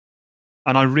after.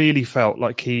 And I really felt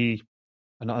like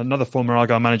another former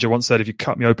Argyle manager once said, "If you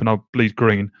cut me open, I'll bleed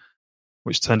green,"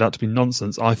 which turned out to be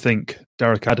nonsense. I think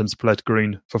Derek Adams bled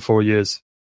green for 4 years.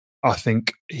 I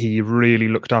think he really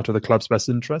looked after the club's best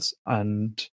interests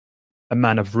and a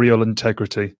man of real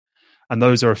integrity. And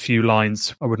those are a few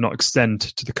lines I would not extend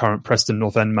to the current Preston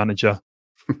North End manager.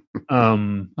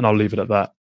 And I'll leave it at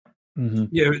that. Mm-hmm.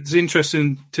 Yeah, it's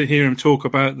interesting to hear him talk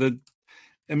about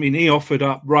he offered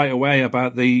up right away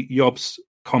about the Jobs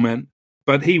comment,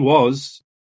 but he was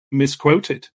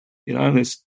misquoted.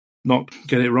 Let's not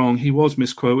get it wrong. He was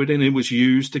misquoted and it was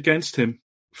used against him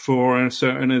for a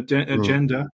certain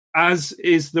agenda, as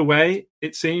is the way,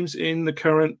 it seems, in the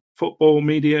current football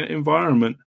media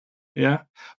environment. Yeah.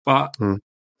 But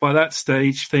by that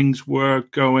stage, things were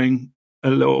going a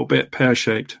little bit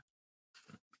pear-shaped.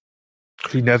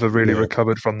 He never really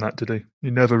recovered from that, did he? He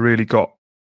never really got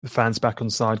the fans back on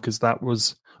side, because that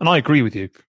was... And I agree with you.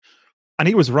 And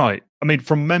he was right. I mean,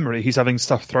 from memory, he's having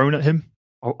stuff thrown at him.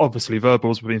 Obviously,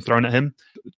 verbals were being thrown at him.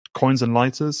 Coins and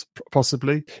lighters,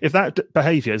 possibly. If that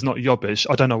behaviour is not yobbish,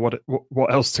 I don't know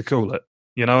what else to call it.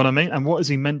 You know what I mean? And what is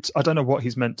he meant? I don't know what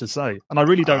he's meant to say. And I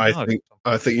really don't know.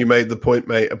 I think you made the point,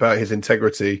 mate, about his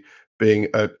integrity being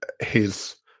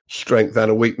his strength and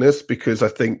a weakness, because I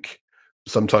think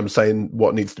sometimes saying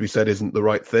what needs to be said isn't the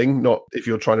right thing. Not if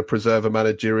you're trying to preserve a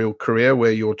managerial career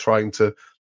where you're trying to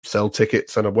sell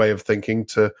tickets and a way of thinking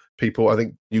to people. I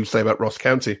think you say about Ross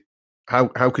County. How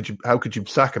could you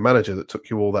sack a manager that took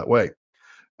you all that way?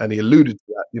 And he alluded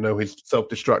to that, his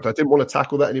self-destruct. I didn't want to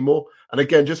tackle that anymore. And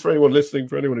again, just for anyone listening,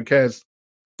 for anyone who cares,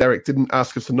 Derek didn't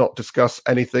ask us to not discuss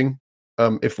anything.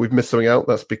 If we've missed something out,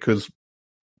 that's because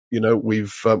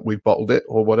we've bottled it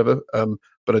or whatever.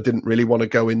 But I didn't really want to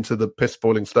go into the piss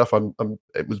boiling stuff.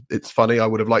 It's funny. I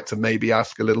would have liked to maybe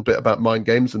ask a little bit about mind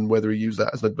games and whether he used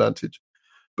that as an advantage.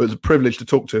 But it's a privilege to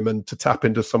talk to him and to tap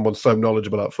into someone so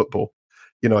knowledgeable about football.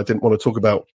 I didn't want to talk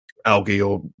about algae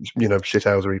or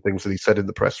shithousery things that he said in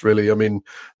the press. Really, I mean,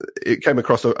 it came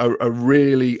across a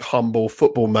really humble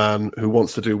football man who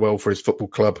wants to do well for his football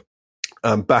club,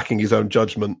 backing his own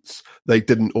judgments. They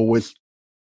didn't always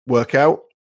work out.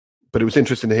 But it was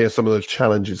interesting to hear some of those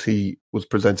challenges he was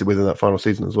presented with in that final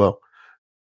season as well.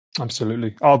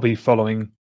 Absolutely. I'll be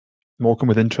following Morecambe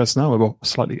with interest now, or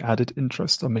slightly added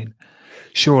interest. I mean,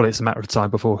 surely it's a matter of time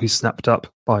before he's snapped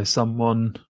up by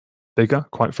someone bigger,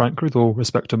 quite frankly, with all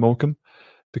respect to Morecambe,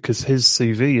 because his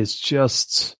CV is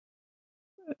just...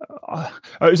 it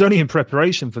was only in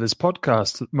preparation for this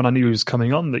podcast when I knew he was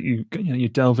coming on that you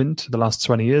delve into the last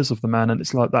 20 years of the man, and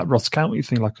it's like that Ross County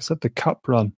thing, like I said, the cup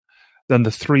run. Then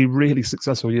the 3 really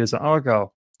successful years at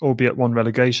Argyle, albeit 1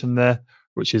 relegation there,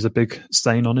 which is a big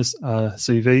stain on his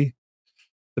CV.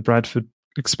 The Bradford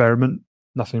experiment,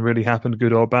 nothing really happened,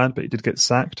 good or bad, but he did get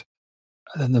sacked.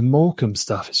 And then the Morecambe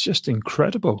stuff is just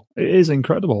incredible. It is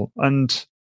incredible, and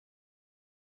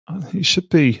he should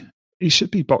be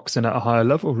boxing at a higher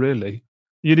level, really.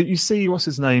 You see, what's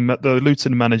his name, at the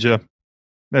Luton manager,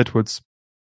 Edwards.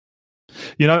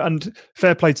 And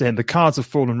fair play to him. The cards have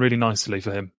fallen really nicely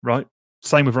for him, right?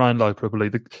 Same with Ryan Lowe,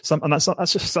 probably. And that's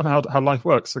just somehow how life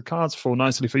works. The cards fall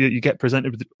nicely for you. You get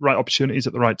presented with the right opportunities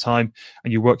at the right time,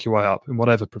 and you work your way up in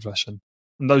whatever profession.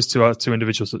 And those two are 2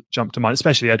 individuals that jump to mind,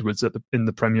 especially Edwards in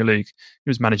the Premier League. He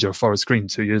was manager of Forest Green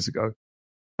 2 years ago.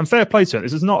 And fair play to him.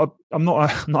 This is I'm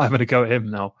not having a go at him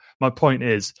now. My point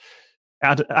is,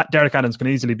 Derek Adams can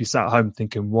easily be sat at home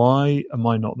thinking, why am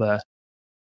I not there?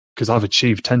 Because I've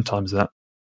achieved 10 times that.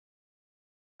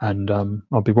 And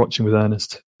I'll be watching with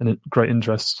earnest and great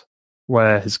interest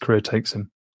where his career takes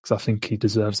him, because I think he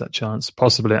deserves that chance,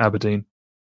 possibly at Aberdeen.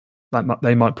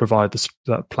 They might provide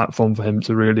that platform for him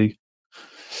to really,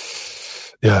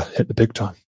 hit the big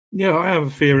time. Yeah, I have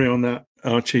a theory on that,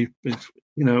 Archie.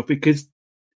 Because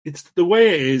it's the way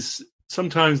it is.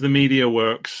 Sometimes the media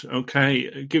works.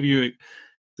 Okay, the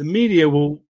media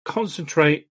will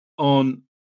concentrate on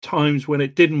times when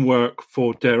it didn't work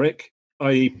for Derek,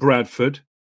 i.e. Bradford,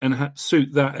 and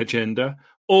suit that agenda,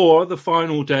 or the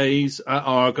final days at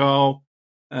Argyle,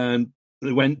 and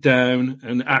it went down,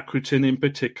 and Accrington in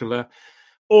particular,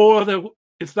 or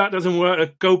if that doesn't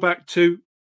work, go back to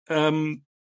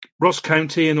Ross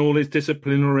County and all his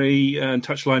disciplinary and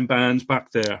touchline bans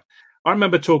back there. I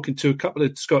remember talking to a couple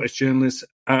of Scottish journalists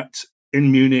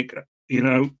in Munich,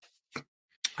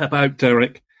 about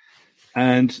Derek,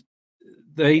 and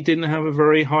they didn't have a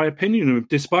very high opinion of him,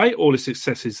 despite all his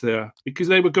successes there, because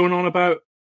they were going on about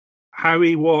how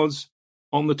he was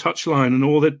on the touchline and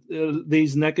all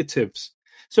these negatives.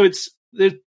 So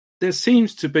there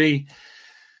seems to be,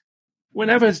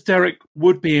 whenever Derek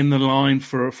would be in the line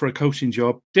for a coaching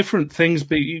job, different things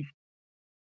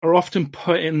are often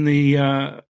put in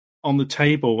on the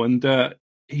table, and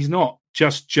he's not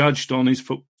just judged on his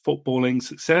footballing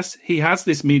success. He has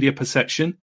this media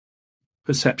perception.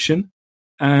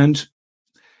 And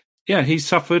he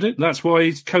suffered it. That's why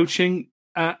he's coaching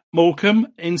at Morecambe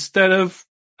instead of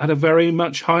at a very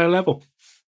much higher level,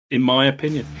 in my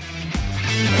opinion.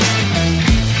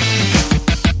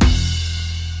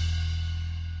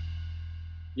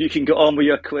 You can get on with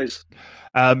your quiz.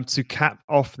 To cap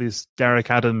off this Derek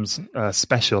Adams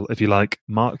special, if you like,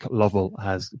 Mark Lovell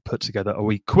has put together a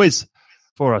wee quiz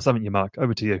for us, haven't you, Mark?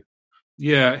 Over to you.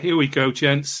 Yeah, here we go,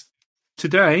 gents.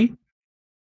 Today,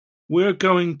 we're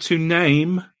going to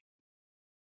name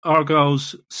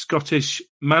Argyle's Scottish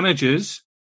managers.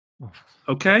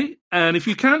 Okay? And if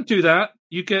you can't do that,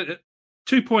 you get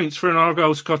 2 points for an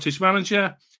Argyle Scottish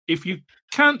manager. If you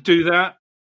can't do that,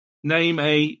 name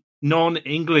a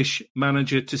non-English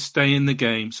manager to stay in the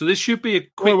game. So this should be a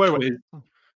quick quiz.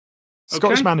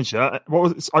 Scottish manager. What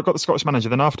was it? I got the Scottish manager.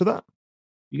 Then after that,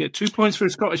 you get 2 points for a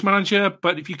Scottish manager.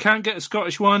 But if you can't get a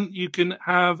Scottish one, you can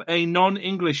have a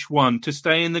non-English one to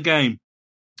stay in the game.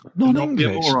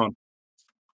 Non-English.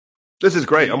 This is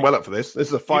great. I'm well up for this. This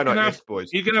is a finite list,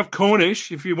 boys. You can have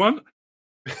Cornish if you want.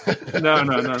 No,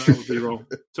 that would be wrong.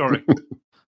 Sorry.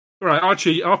 All right,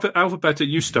 Archie, alphabetic,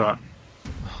 you start.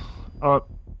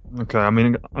 Okay, I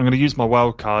mean, I'm going to use my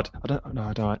wild card. I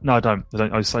don't.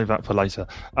 I'll save that for later.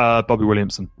 Bobby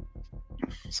Williamson,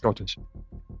 Scottish.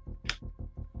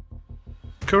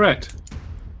 Correct.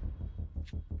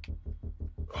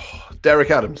 Derek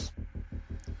Adams.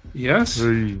 Yes.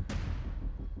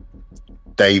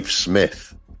 Dave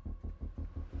Smith.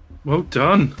 Well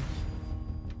done.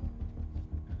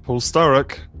 Paul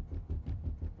Sturrock.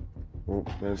 Oh,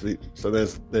 there's the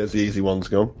easy ones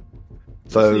gone.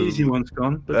 So the easy one's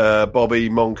gone. Bobby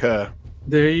Moncur.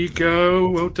 There you go.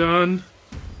 Well done.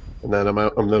 And then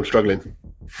I'm struggling.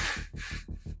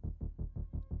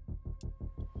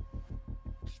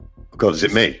 God, is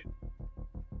it me?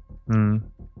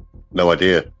 No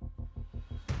idea.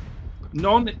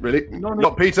 Really?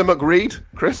 Not Peter McReed,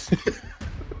 Chris?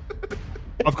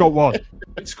 I've got one.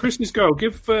 It's Chris's go.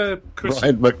 Give Chris...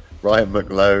 Ryan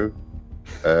McLowe.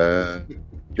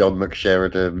 John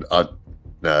McSheridan.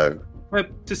 No.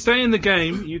 To stay in the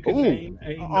game, you can name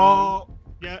a...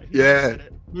 Yeah.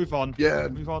 Move on. Yeah.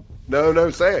 Move on. No,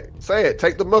 say it. Say it.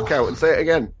 Take the muck out and say it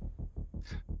again.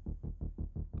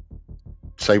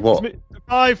 Say what?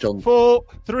 5, 4,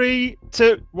 3,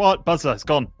 2, 1. Buzzer. It's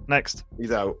gone. Next.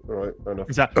 He's out. All right. Fair enough.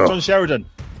 He's out. John Sheridan.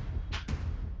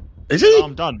 Is he?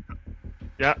 I'm done.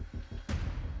 Yeah.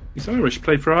 He's Irish.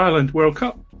 Played for Ireland World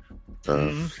Cup.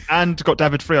 And got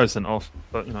David Freo sent off.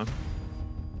 But,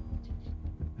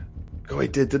 Oh, he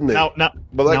did, didn't he? Now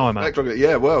I'm out.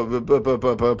 Yeah, well,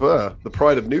 the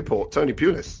pride of Newport, Tony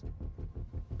Pulis.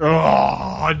 Oh,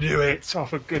 I knew it. Oh,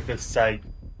 for goodness sake.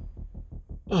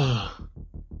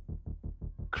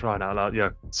 Crying out loud.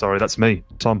 Yeah, sorry, that's me,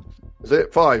 Tom. Is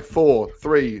it? 5, 4,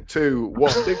 3, 2,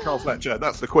 1. Did Carl Fletcher?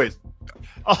 That's the quiz.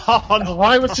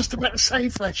 I was just about to say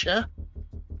Fletcher.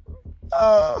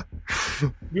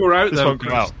 You're out, this though. Won't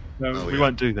go out. No, we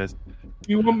won't do this. Do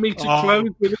you want me to close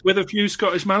with a few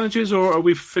Scottish managers, or are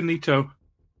we finito?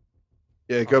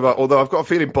 Yeah, go back. Although I've got a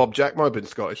feeling Bob Jack might have been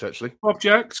Scottish, actually. Bob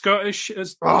Jack, Scottish,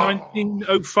 as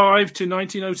 1905 to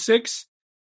 1906.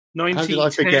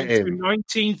 1910 to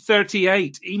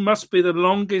 1938. He must be the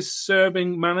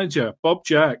longest-serving manager. Bob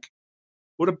Jack.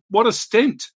 What a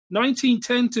stint.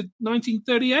 1910 to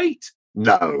 1938.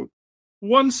 No.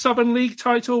 1 Southern League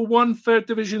title, 1 Third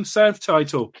Division South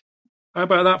title. How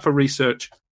about that for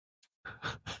research?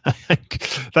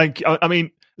 Thank you. I mean,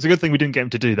 it's a good thing we didn't get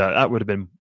him to do that. That would have been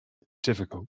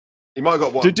difficult. He might have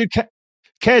got one. Do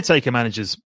caretaker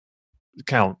managers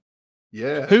count?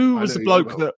 Yeah. Who was the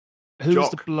bloke that... Who Jock. was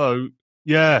the bloke?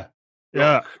 Yeah.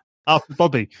 After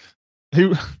Bobby.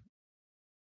 Who...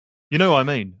 You know what I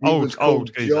mean?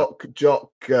 Old geezer.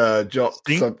 Jock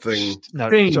Steen? something. No,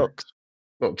 Steen. Jock.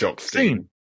 Not Jock Steen.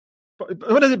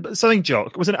 What is it? Something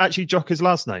Jock. Wasn't it actually Jock his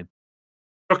last name?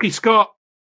 Jockey Scott.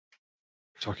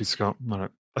 Jockey Scott. No.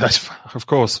 Of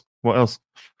course. What else?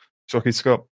 Jockey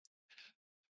Scott.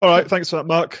 All right. Thanks for that,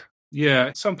 Mark.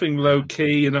 Yeah, something low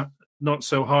key and not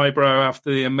so highbrow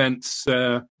after the immense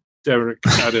Derek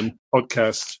Adam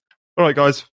podcast. All right,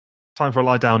 guys. Time for a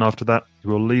lie down after that.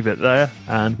 We'll leave it there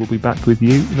and we'll be back with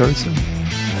you very soon.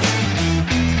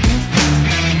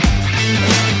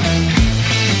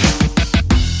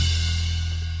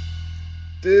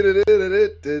 There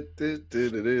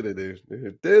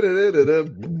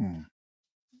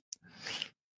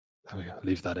we go.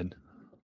 Leave that in.